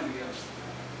 Samahani kidogo.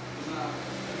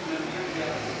 Kuna mlango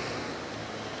hapo.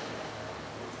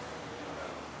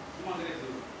 Mwangalie tu.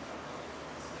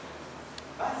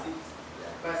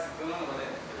 Basi tunaona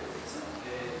baadaye.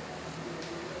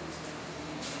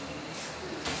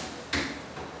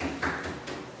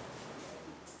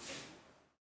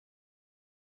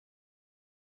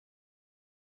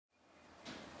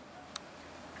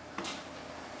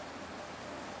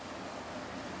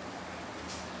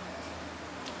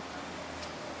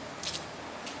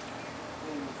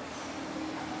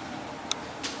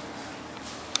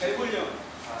 Karibuni leo.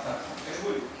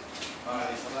 Karibuni.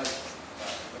 Ni salati.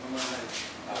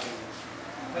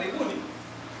 Karibuni.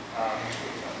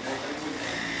 Karibuni.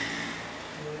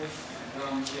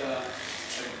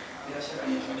 Bila shaka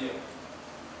nimeshuhudia.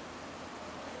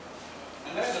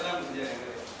 Angalia dadangu sija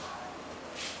angalia.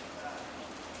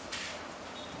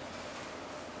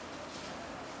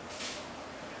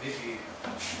 Vipi?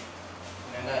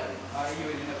 Unaendaje?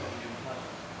 Hiyo inaenda kwa mjumbe.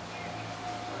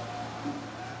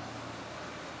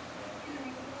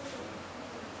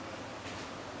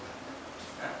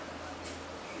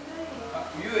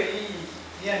 Yue hii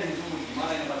pia ni nzuri,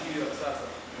 maana ina material ya kisasa.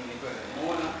 Ni kweli.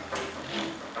 Umeona?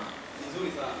 Ni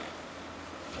nzuri sana.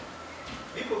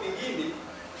 Vipo vingine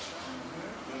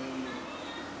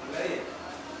angalia.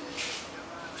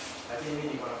 Lakini mimi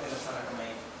niko napenda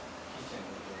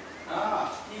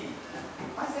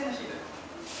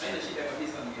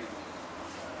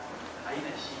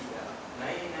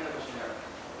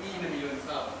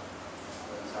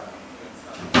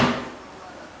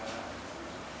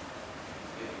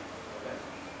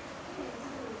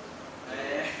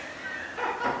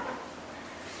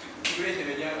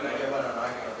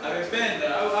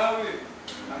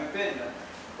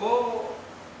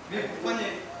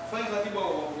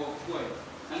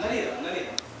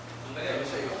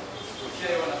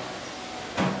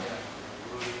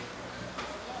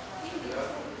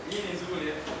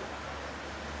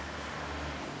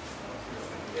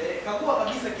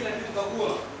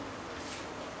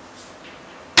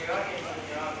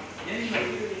Yaani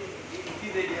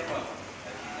zaidi hapa.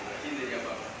 Zaidi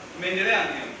hapa. Umeendelea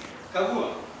ndio? Kagua.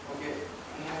 Okay.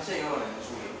 Nimeshaiona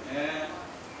nzuri.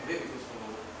 Vipi kuhusu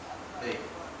bei?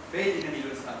 Bei ni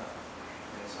milioni 7.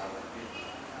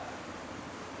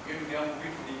 Ndugu yangu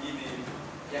vitu vingine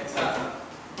ya kisasa.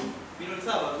 Milioni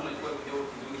 7 tunachukua kwa kidogo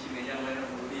kizuri shimenyama na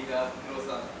kurudika kilo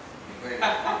 7. Ni kweli.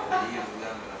 Hiyo ndugu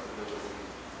yangu na kidogo.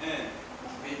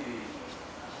 Vipi?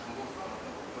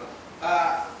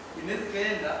 Inaweza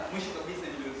kaenda mwisho kabisa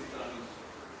milioni 6 na nusu.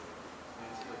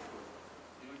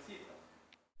 Milioni 6.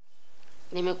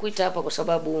 Nimekuita hapa kwa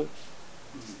sababu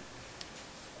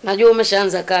najua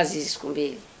umeshaanza kazi siku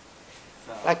mbili.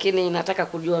 Lakini nataka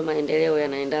kujua maendeleo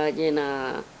yanaendaje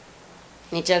na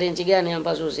ni challenge gani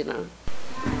ambazo zina.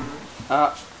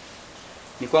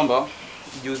 Ni kwamba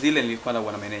juzi ile nilikuwa na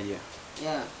bwana manager.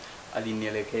 Yeah.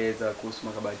 Alinielekeza kuhusu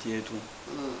makabati yetu.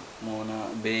 Muona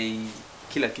bei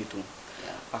kila kitu.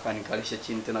 Yeah. Akanikalisha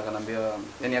chini tena akaniambia,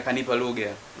 yani akanipa lugha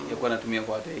ya kuwa natumia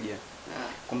kwa wateja.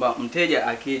 Kwamba mteja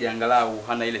akija angalau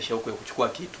hana ile shauku ya kuchukua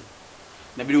kitu.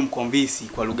 Inabidi umkombisi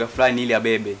kwa lugha fulani ili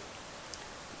abebe.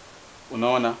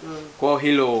 Unaona? Kwa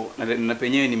hilo na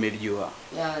penyewe nimelijua.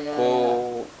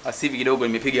 Kwa asivi kidogo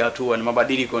nimepiga hatua na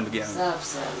mabadiliko ndugu yangu. Safi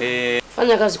sana.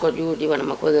 Fanya kazi kwa juhudi bwana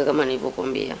Makwega kama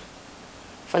nilivyokuambia.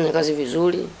 Fanya kazi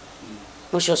vizuri.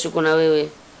 Mwisho wa siku na wewe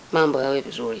mambo yawe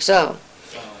vizuri. Sawa?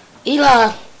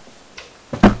 Ila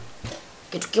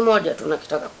kitu kimoja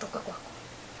tunakitaka kutoka kwako.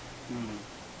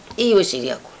 Hii iwe siri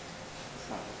yako.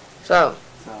 Sawa?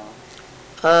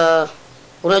 Sawa.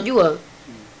 Unajua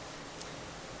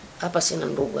hapa sina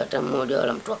ndugu hata mmoja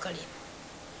wala mtu wa karibu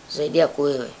zaidi yako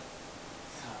wewe.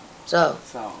 Sawa?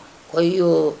 Sawa. Kwa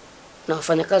hiyo na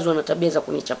wafanyakazi wana tabia za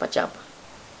kunichapa chapa.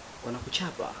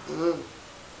 Wanakuchapa?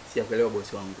 Sijakuelewa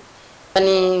bosi wangu.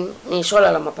 Yaani ni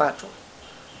swala la mapato.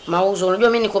 Mauzo, unajua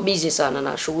mimi niko busy sana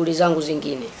na shughuli zangu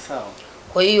zingine. Sawa.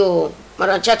 Kwa hiyo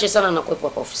mara chache sana nakuepo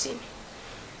hapa ofisini.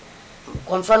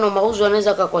 Kwa mfano mauzo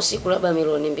yanaweza kwa siku labda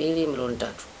milioni 2, milioni 3.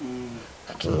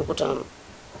 Lakini unakuta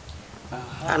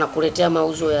anakuletea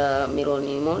mauzo ya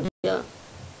milioni 1,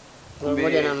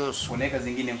 milioni 1.5. Unaweka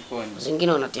zingine mfukoni.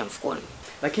 Zingine unatia mfukoni.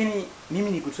 Lakini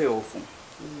mimi nikutoe hofu.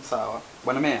 Sawa.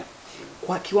 Bwana Meya,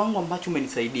 kwa kiwango ambacho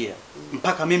umenisaidia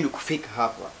mpaka mimi kufika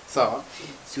hapa, sawa?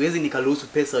 Siwezi nikaruhusu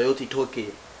pesa yote itoke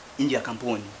nje ya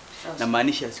kampuni. Na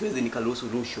maanisha siwezi nikaruhusu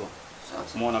rushwa.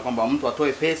 Umeona kwamba mtu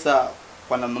atoe pesa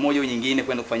kwa namna moja au nyingine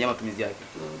kwenda kufanyia matumizi yake.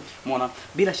 Umeona?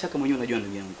 Bila shaka mwenyewe unajua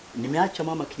ndugu yangu. Nimeacha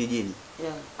mama kijijini.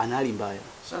 Ana hali mbaya.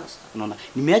 Sasa. Unaona?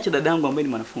 Nimeacha dadangu ambaye ni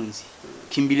mwanafunzi.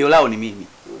 Kimbilio lao ni mimi.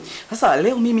 Sasa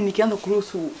leo mimi nikianza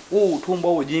kuruhusu huu utumbo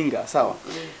au ujinga, sawa?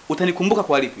 Utanikumbuka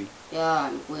kwa lipi?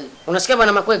 Ni kweli. Unasikia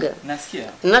bwana Makwega?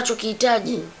 Nasikia.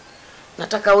 Ninachokihitaji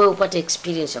nataka wewe upate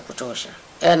experience ya kutosha.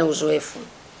 Yaani uzoefu.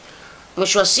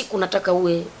 Mwisho wa siku nataka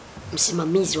uwe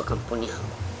msimamizi wa kampuni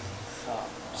yangu.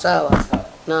 Sawa.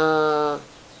 Na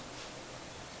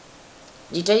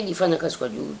jitahidi fanya kazi kwa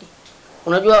juhudi.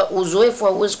 Unajua uzoefu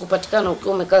hauwezi kupatikana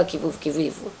ukiwa umekaa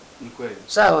kivivu. Ni kweli.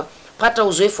 Sawa. Pata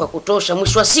uzoefu wa kutosha.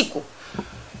 Mwisho wa siku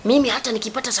mimi hata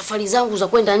nikipata safari zangu za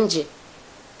kwenda nje,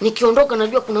 nikiondoka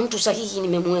najua kuna mtu sahihi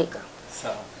nimemweka.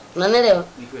 Sawa. Unanielewa?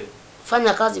 Ni kweli.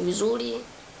 Fanya kazi vizuri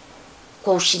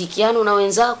kwa ushirikiano na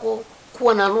wenzako,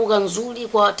 kuwa na lugha nzuri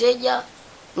kwa wateja.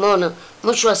 Unaona?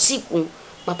 Mwisho wa siku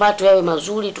mapato yawe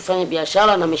mazuri, tufanye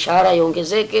biashara na mishahara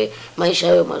iongezeke, maisha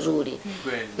yawe mazuri.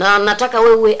 Na nataka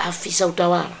wewe afisa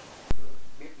utawala.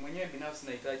 Mwenyewe binafsi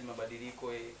nahitaji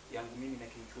mabadiliko yangu mimi na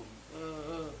kiuchumi.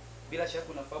 Bila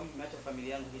shaka unafahamu nimeacha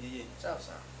familia yangu kijijini. Sawa.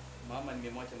 Mama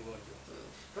nimemwacha mgonjwa.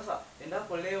 Sasa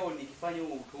endapo leo nikifanya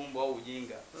huo utumbo au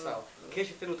ujinga, sawa?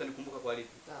 Kesho tena utanikumbuka kwa lipi?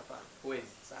 Hapana. Huwezi.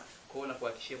 Sawa. Kwa hiyo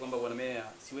nakuhakikishia kwamba bwana Meya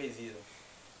siwezi hilo.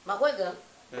 Makwega?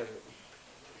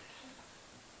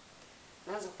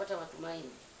 Naanza kupata matumaini.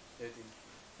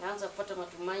 Naanza kupata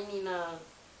matumaini na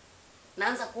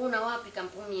naanza kuona wapi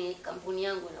kampuni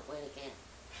yangu inapoelekea.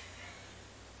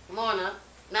 Umeona?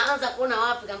 Naanza kuona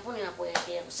wapi kampuni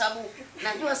inapoelekea kwa sababu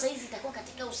najua sasa hizi itakuwa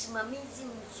katika usimamizi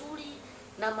mzuri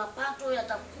na mapato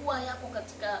yatakuwa yako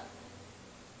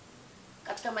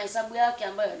katika mahesabu yake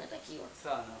ambayo yanatakiwa.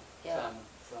 Sana.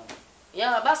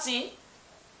 Basi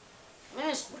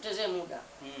mimi sikupotezee muda.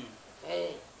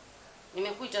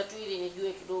 Nimekuita tu ili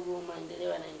nijue kidogo maendeleo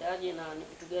yanaendaje na ni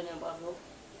vitu gani ambavyo.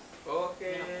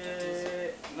 Okay.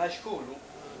 Nashukuru.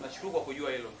 Nashukuru kwa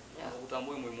kujua hilo.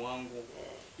 Kutambua umuhimu wangu.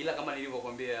 Ila kama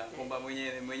nilivyokuambia kwamba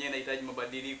mwenyewe nahitaji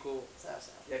mabadiliko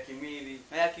ya kimwili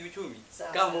na ya kiuchumi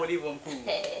kama ulivyo mkuu.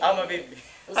 Ama vipi?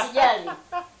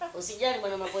 Usijali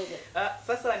bwana Makwega.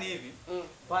 Sasa ni hivi.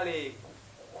 Pale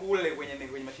kule kwenye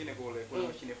mashine kule kuna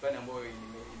mashine fulani ambayo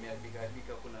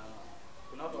imeharibika kuna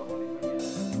watu ambao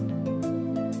wanafanya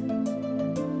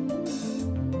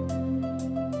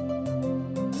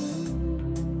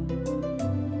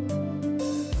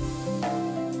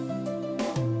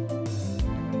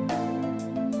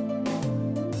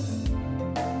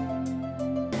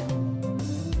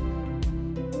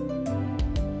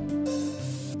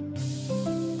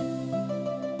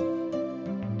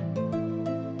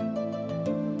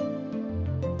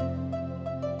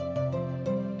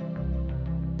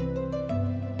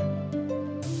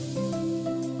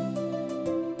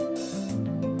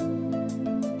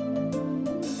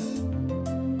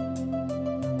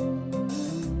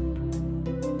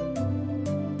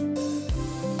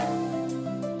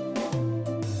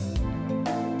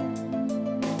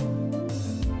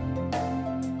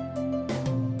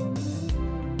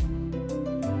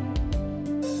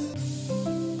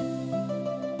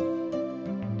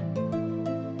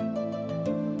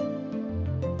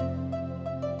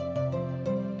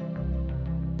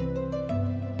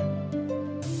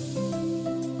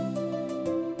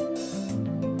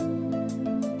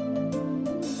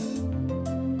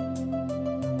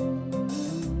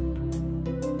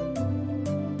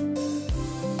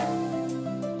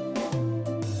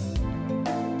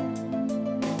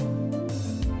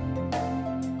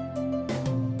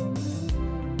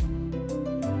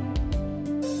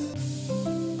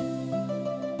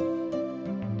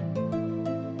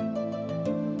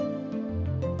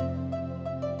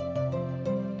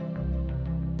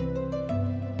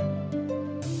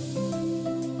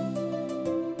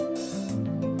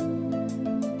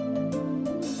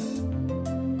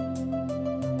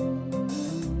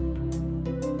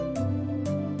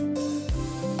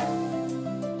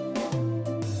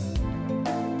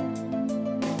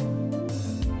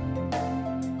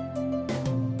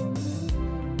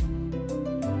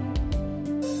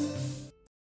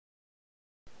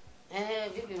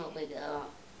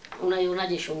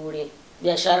unaionaje shughuli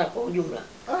biashara kwa ujumla?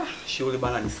 Shughuli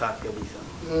bana ni safi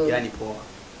kabisa. Yaani poa.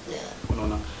 Yeah.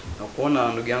 Unaona, na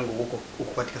kuona ndugu yangu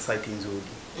huko katika site nzuri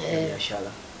ya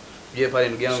biashara. Je, pale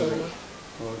ndugu yangu?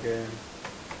 Okay.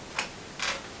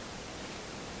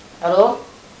 Halo?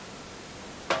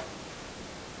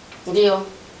 Ndio.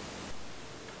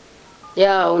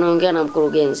 Ya, unaongea na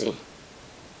mkurugenzi.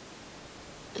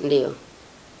 Ndio.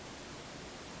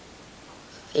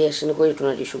 Yes, ni kweli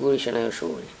tunajishughulisha na hiyo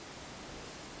shughuli.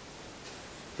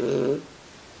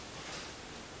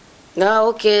 Na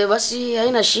okay, basi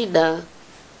haina shida.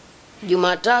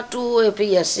 Jumatatu wewe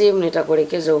piga simu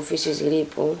nitakuelekeza ofisi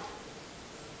zilipo.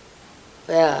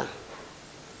 Yeah.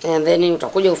 And then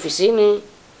utakuja ofisini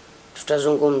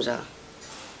tutazungumza.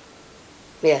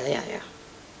 Yeah.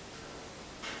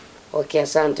 Okay,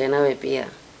 asante nawe pia.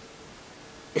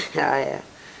 Haya.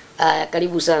 Haya,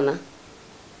 karibu sana.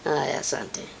 Haya,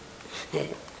 asante.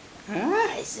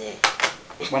 Aise.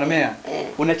 Bwana Meya,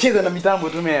 unacheza na mitambo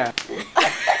tu Meya.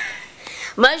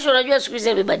 Maisha unajua siku hizi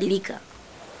yamebadilika.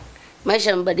 Maisha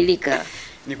yamebadilika.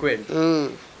 Ni kweli.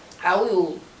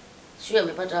 Huyu sio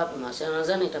amepata hapa mawasiliano,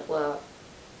 nadhani itakuwa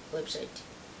website.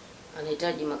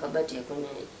 Anahitaji makabati ya kwenye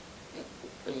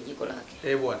jiko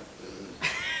lake. Bwana.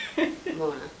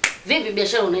 Umeona? Vipi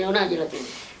biashara unaionaje lakini?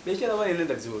 Biashara bado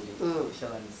inaenda vizuri.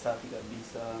 Biashara ni safi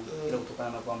kabisa. Ila kutokana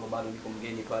na kwamba bado niko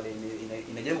mgeni pale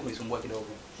inajaribu kunisumbua kidogo.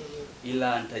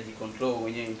 Ila nitajicontrol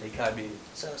mwenyewe, nitaikabili.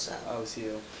 Sawa. Au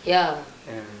sio? Yeah.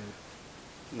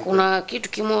 Kuna kitu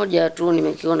kimoja tu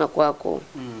nimekiona kwako.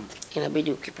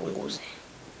 Inabidi ukipunguze.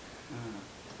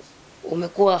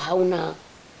 Umekuwa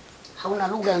hauna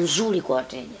lugha nzuri kwa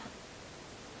wateja.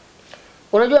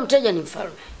 Unajua mteja ni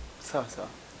mfalme. Sawa.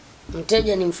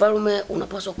 Mteja ni mfalme,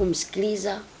 unapaswa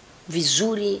kumsikiliza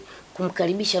vizuri,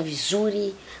 kumkaribisha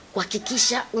vizuri,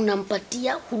 kuhakikisha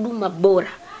unampatia huduma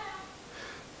bora.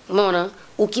 Umeona?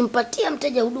 Ukimpatia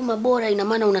mteja huduma bora ina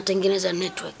maana unatengeneza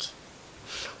network.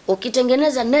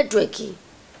 Ukitengeneza network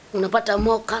unapata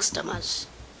more customers.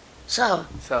 Sawa?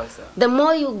 The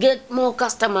more you get more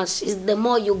customers is the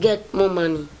more you get more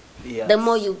money. Yes. The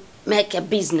more you make a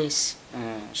business.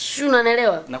 Sio,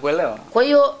 unanielewa? Nakuelewa. Kwa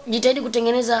hiyo jitahidi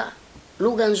kutengeneza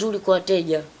lugha nzuri kwa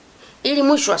wateja ili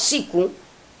mwisho wa siku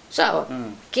sawa,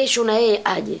 kesho na yeye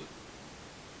aje.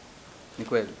 Ni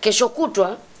kweli. Kesho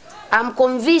kutwa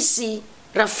amconvince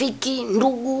rafiki,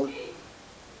 ndugu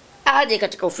aje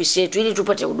katika ofisi yetu ili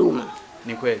tupate huduma.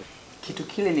 Ni kweli. Kitu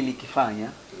kile nilikifanya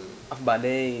afu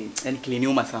baadaye yani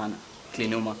kiliniuma sana.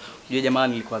 Kiliniuma. Unajua jamaa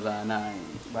nilikuwa zaa naye.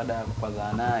 Baada ya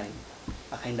kuzaa naye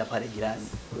akaenda pale jirani.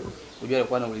 Unajua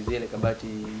alikuwa anaulizia ile kabati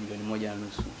milioni 1.5.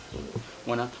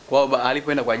 Unaona? Kwa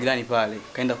alipoenda kwa jirani pale,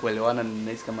 kaenda kuelewana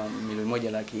na hisi kama milioni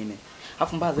 1.4.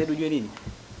 Alafu mbaya zaidi unajua nini?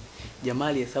 Jamaa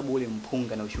alihesabu ule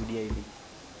mpunga na ushuhudia hivi.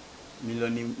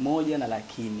 Milioni 1.4.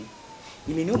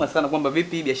 Iliniuma sana kwamba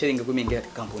vipi biashara ingekuwa imeingia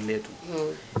katika kampuni letu.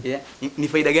 Yeah, ni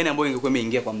faida gani ambayo ingekuwa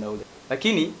imeingia kwa muda ule.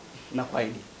 Lakini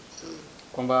nakuahidi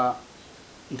kwamba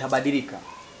nitabadilika.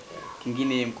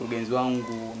 Kingine mkurugenzi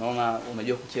wangu, naona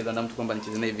unajua kucheza na mtu kwamba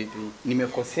nicheze naye vipi.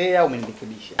 Nimekosea,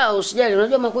 umenirekebisha. Usijali,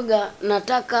 unajua Makwega,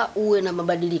 nataka uwe na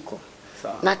mabadiliko.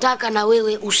 Sawa. Nataka na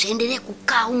wewe usiendelee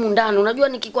kukaa humu ndani. Unajua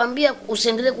nikikwambia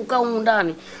usiendelee kukaa humu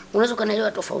ndani, unaweza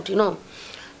kunielewa tofauti, no?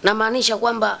 Na maanisha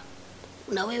kwamba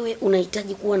na wewe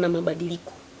unahitaji kuwa na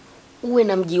mabadiliko. Uwe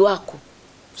na mji wako.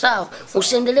 Sawa?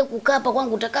 Usiendelee kukaa hapa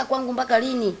kwangu, utakaa kwangu mpaka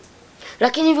lini?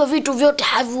 Lakini hivyo vitu vyote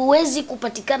haviwezi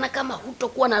kupatikana kama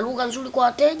hutokuwa na lugha nzuri kwa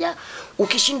wateja,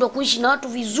 ukishindwa kuishi na watu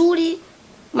vizuri,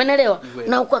 umeelewa?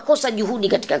 Na ukakosa juhudi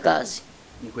katika kazi.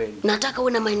 Ni kweli. Nataka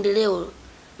uwe na maendeleo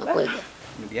Makwega.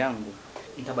 Ndugu yangu,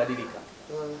 nitabadilika.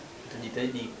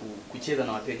 Nitajitahidi kucheza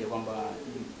na wateja kwamba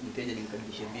mteja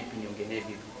nimkaribishe vipi, niongee naye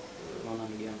vipi. Unaona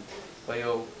ndugu yangu. Kwa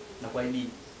hiyo nakuahidi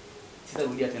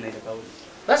sitarudia tena ile kauli.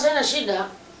 Basi haina shida.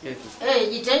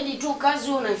 Jitahidi tu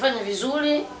kazi unaifanya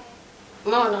vizuri.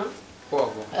 Unaona? Poa.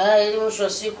 Ili mwisho wa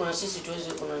siku na sisi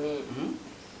tuweze kuna nini.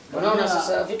 Unaona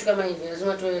sasa vitu kama hivi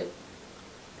lazima tuwe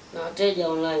na wateja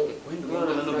online.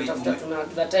 Tunatafuta tuna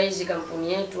advertise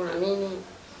kampuni yetu na nini.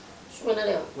 Sio,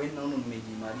 unaelewa? Wewe naona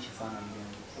umejimarisha sana mimi.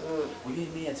 Unajua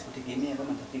mimi asikutegemea kama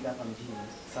nitafika hapa mjini,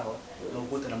 sawa? Na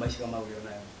ukote na maisha kama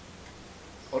ulionayo.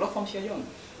 Orofa mshajonga?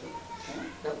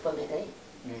 Nakupa mega hii.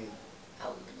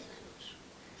 Au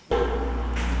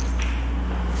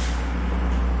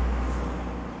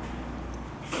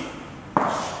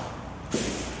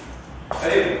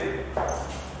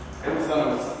Hebu sana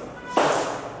basi.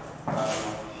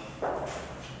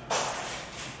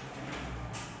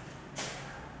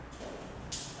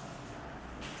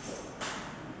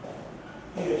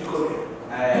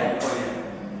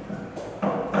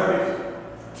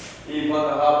 Hii mpaka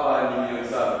hapa ni milioni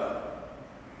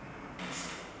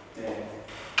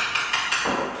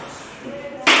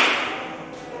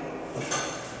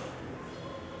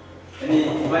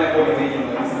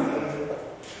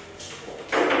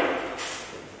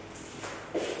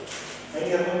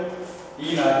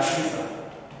Hii na 9.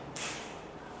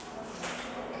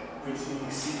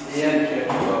 Yaani kile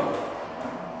kitu.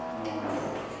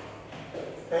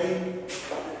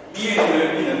 Hii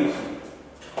ndio ina nusu.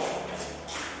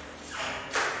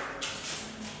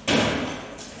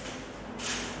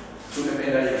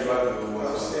 Tunapenda hiyo watu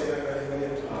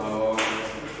wa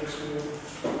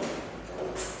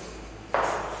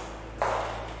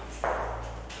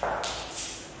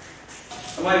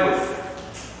Amai boss.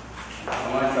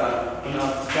 Amai sana. Kuna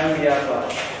kambi hapa.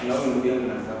 Na huyu ndugu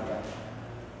yangu anatafuta.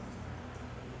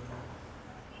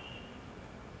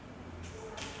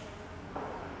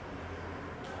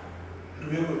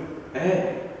 Ndugu yangu?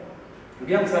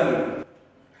 Ndugu yangu sana.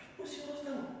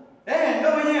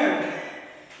 Ndo mwenyewe.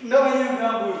 Ndo mwenyewe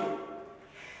mwanangu.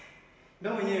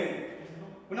 Ndo mwenyewe.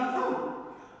 Unafahamu?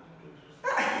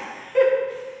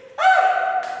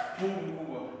 Mungu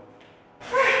mkubwa.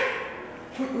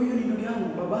 Huyu ni ndugu yangu,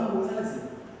 babangu mzazi.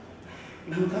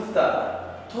 Namtafuta.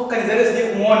 Toka nizaliwe sije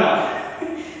kumuona.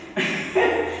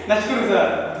 Nashukuru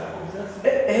sana.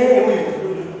 Huyu.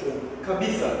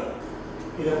 Kabisa.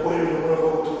 Ila kwa hiyo ndio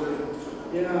kwa kutoka.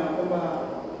 Kwamba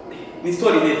ni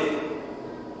story ndefu.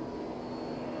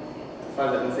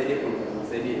 Father, nisaidie kwa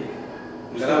nisaidie.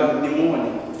 Ngalau nimuone.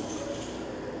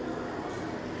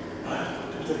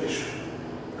 Kesho.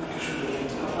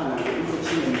 Hapana, niko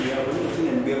chini ndio hapo. Niko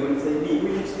chini ndio hapo nisaidie.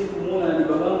 Mimi sije kumuona ni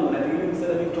babangu na tegemea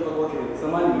msaada mimi kutoka kwake.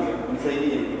 Samahani ndio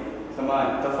nisaidie.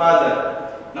 Samahani, tafadhali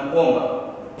nakuomba.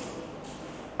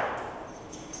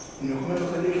 Nimekuwa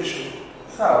toka kesho.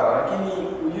 Sawa, lakini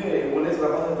ujue unaweza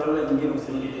kupata dharura nyingine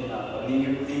usirudi tena hapa.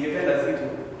 Ningependa sisi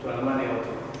tuandamane wote.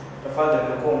 Tafadhali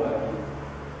nakuomba.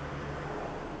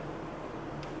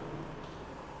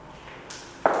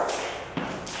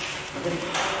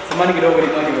 Samahani kidogo ni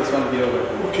mwagi wa swali kidogo.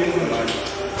 Okay,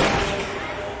 samahani.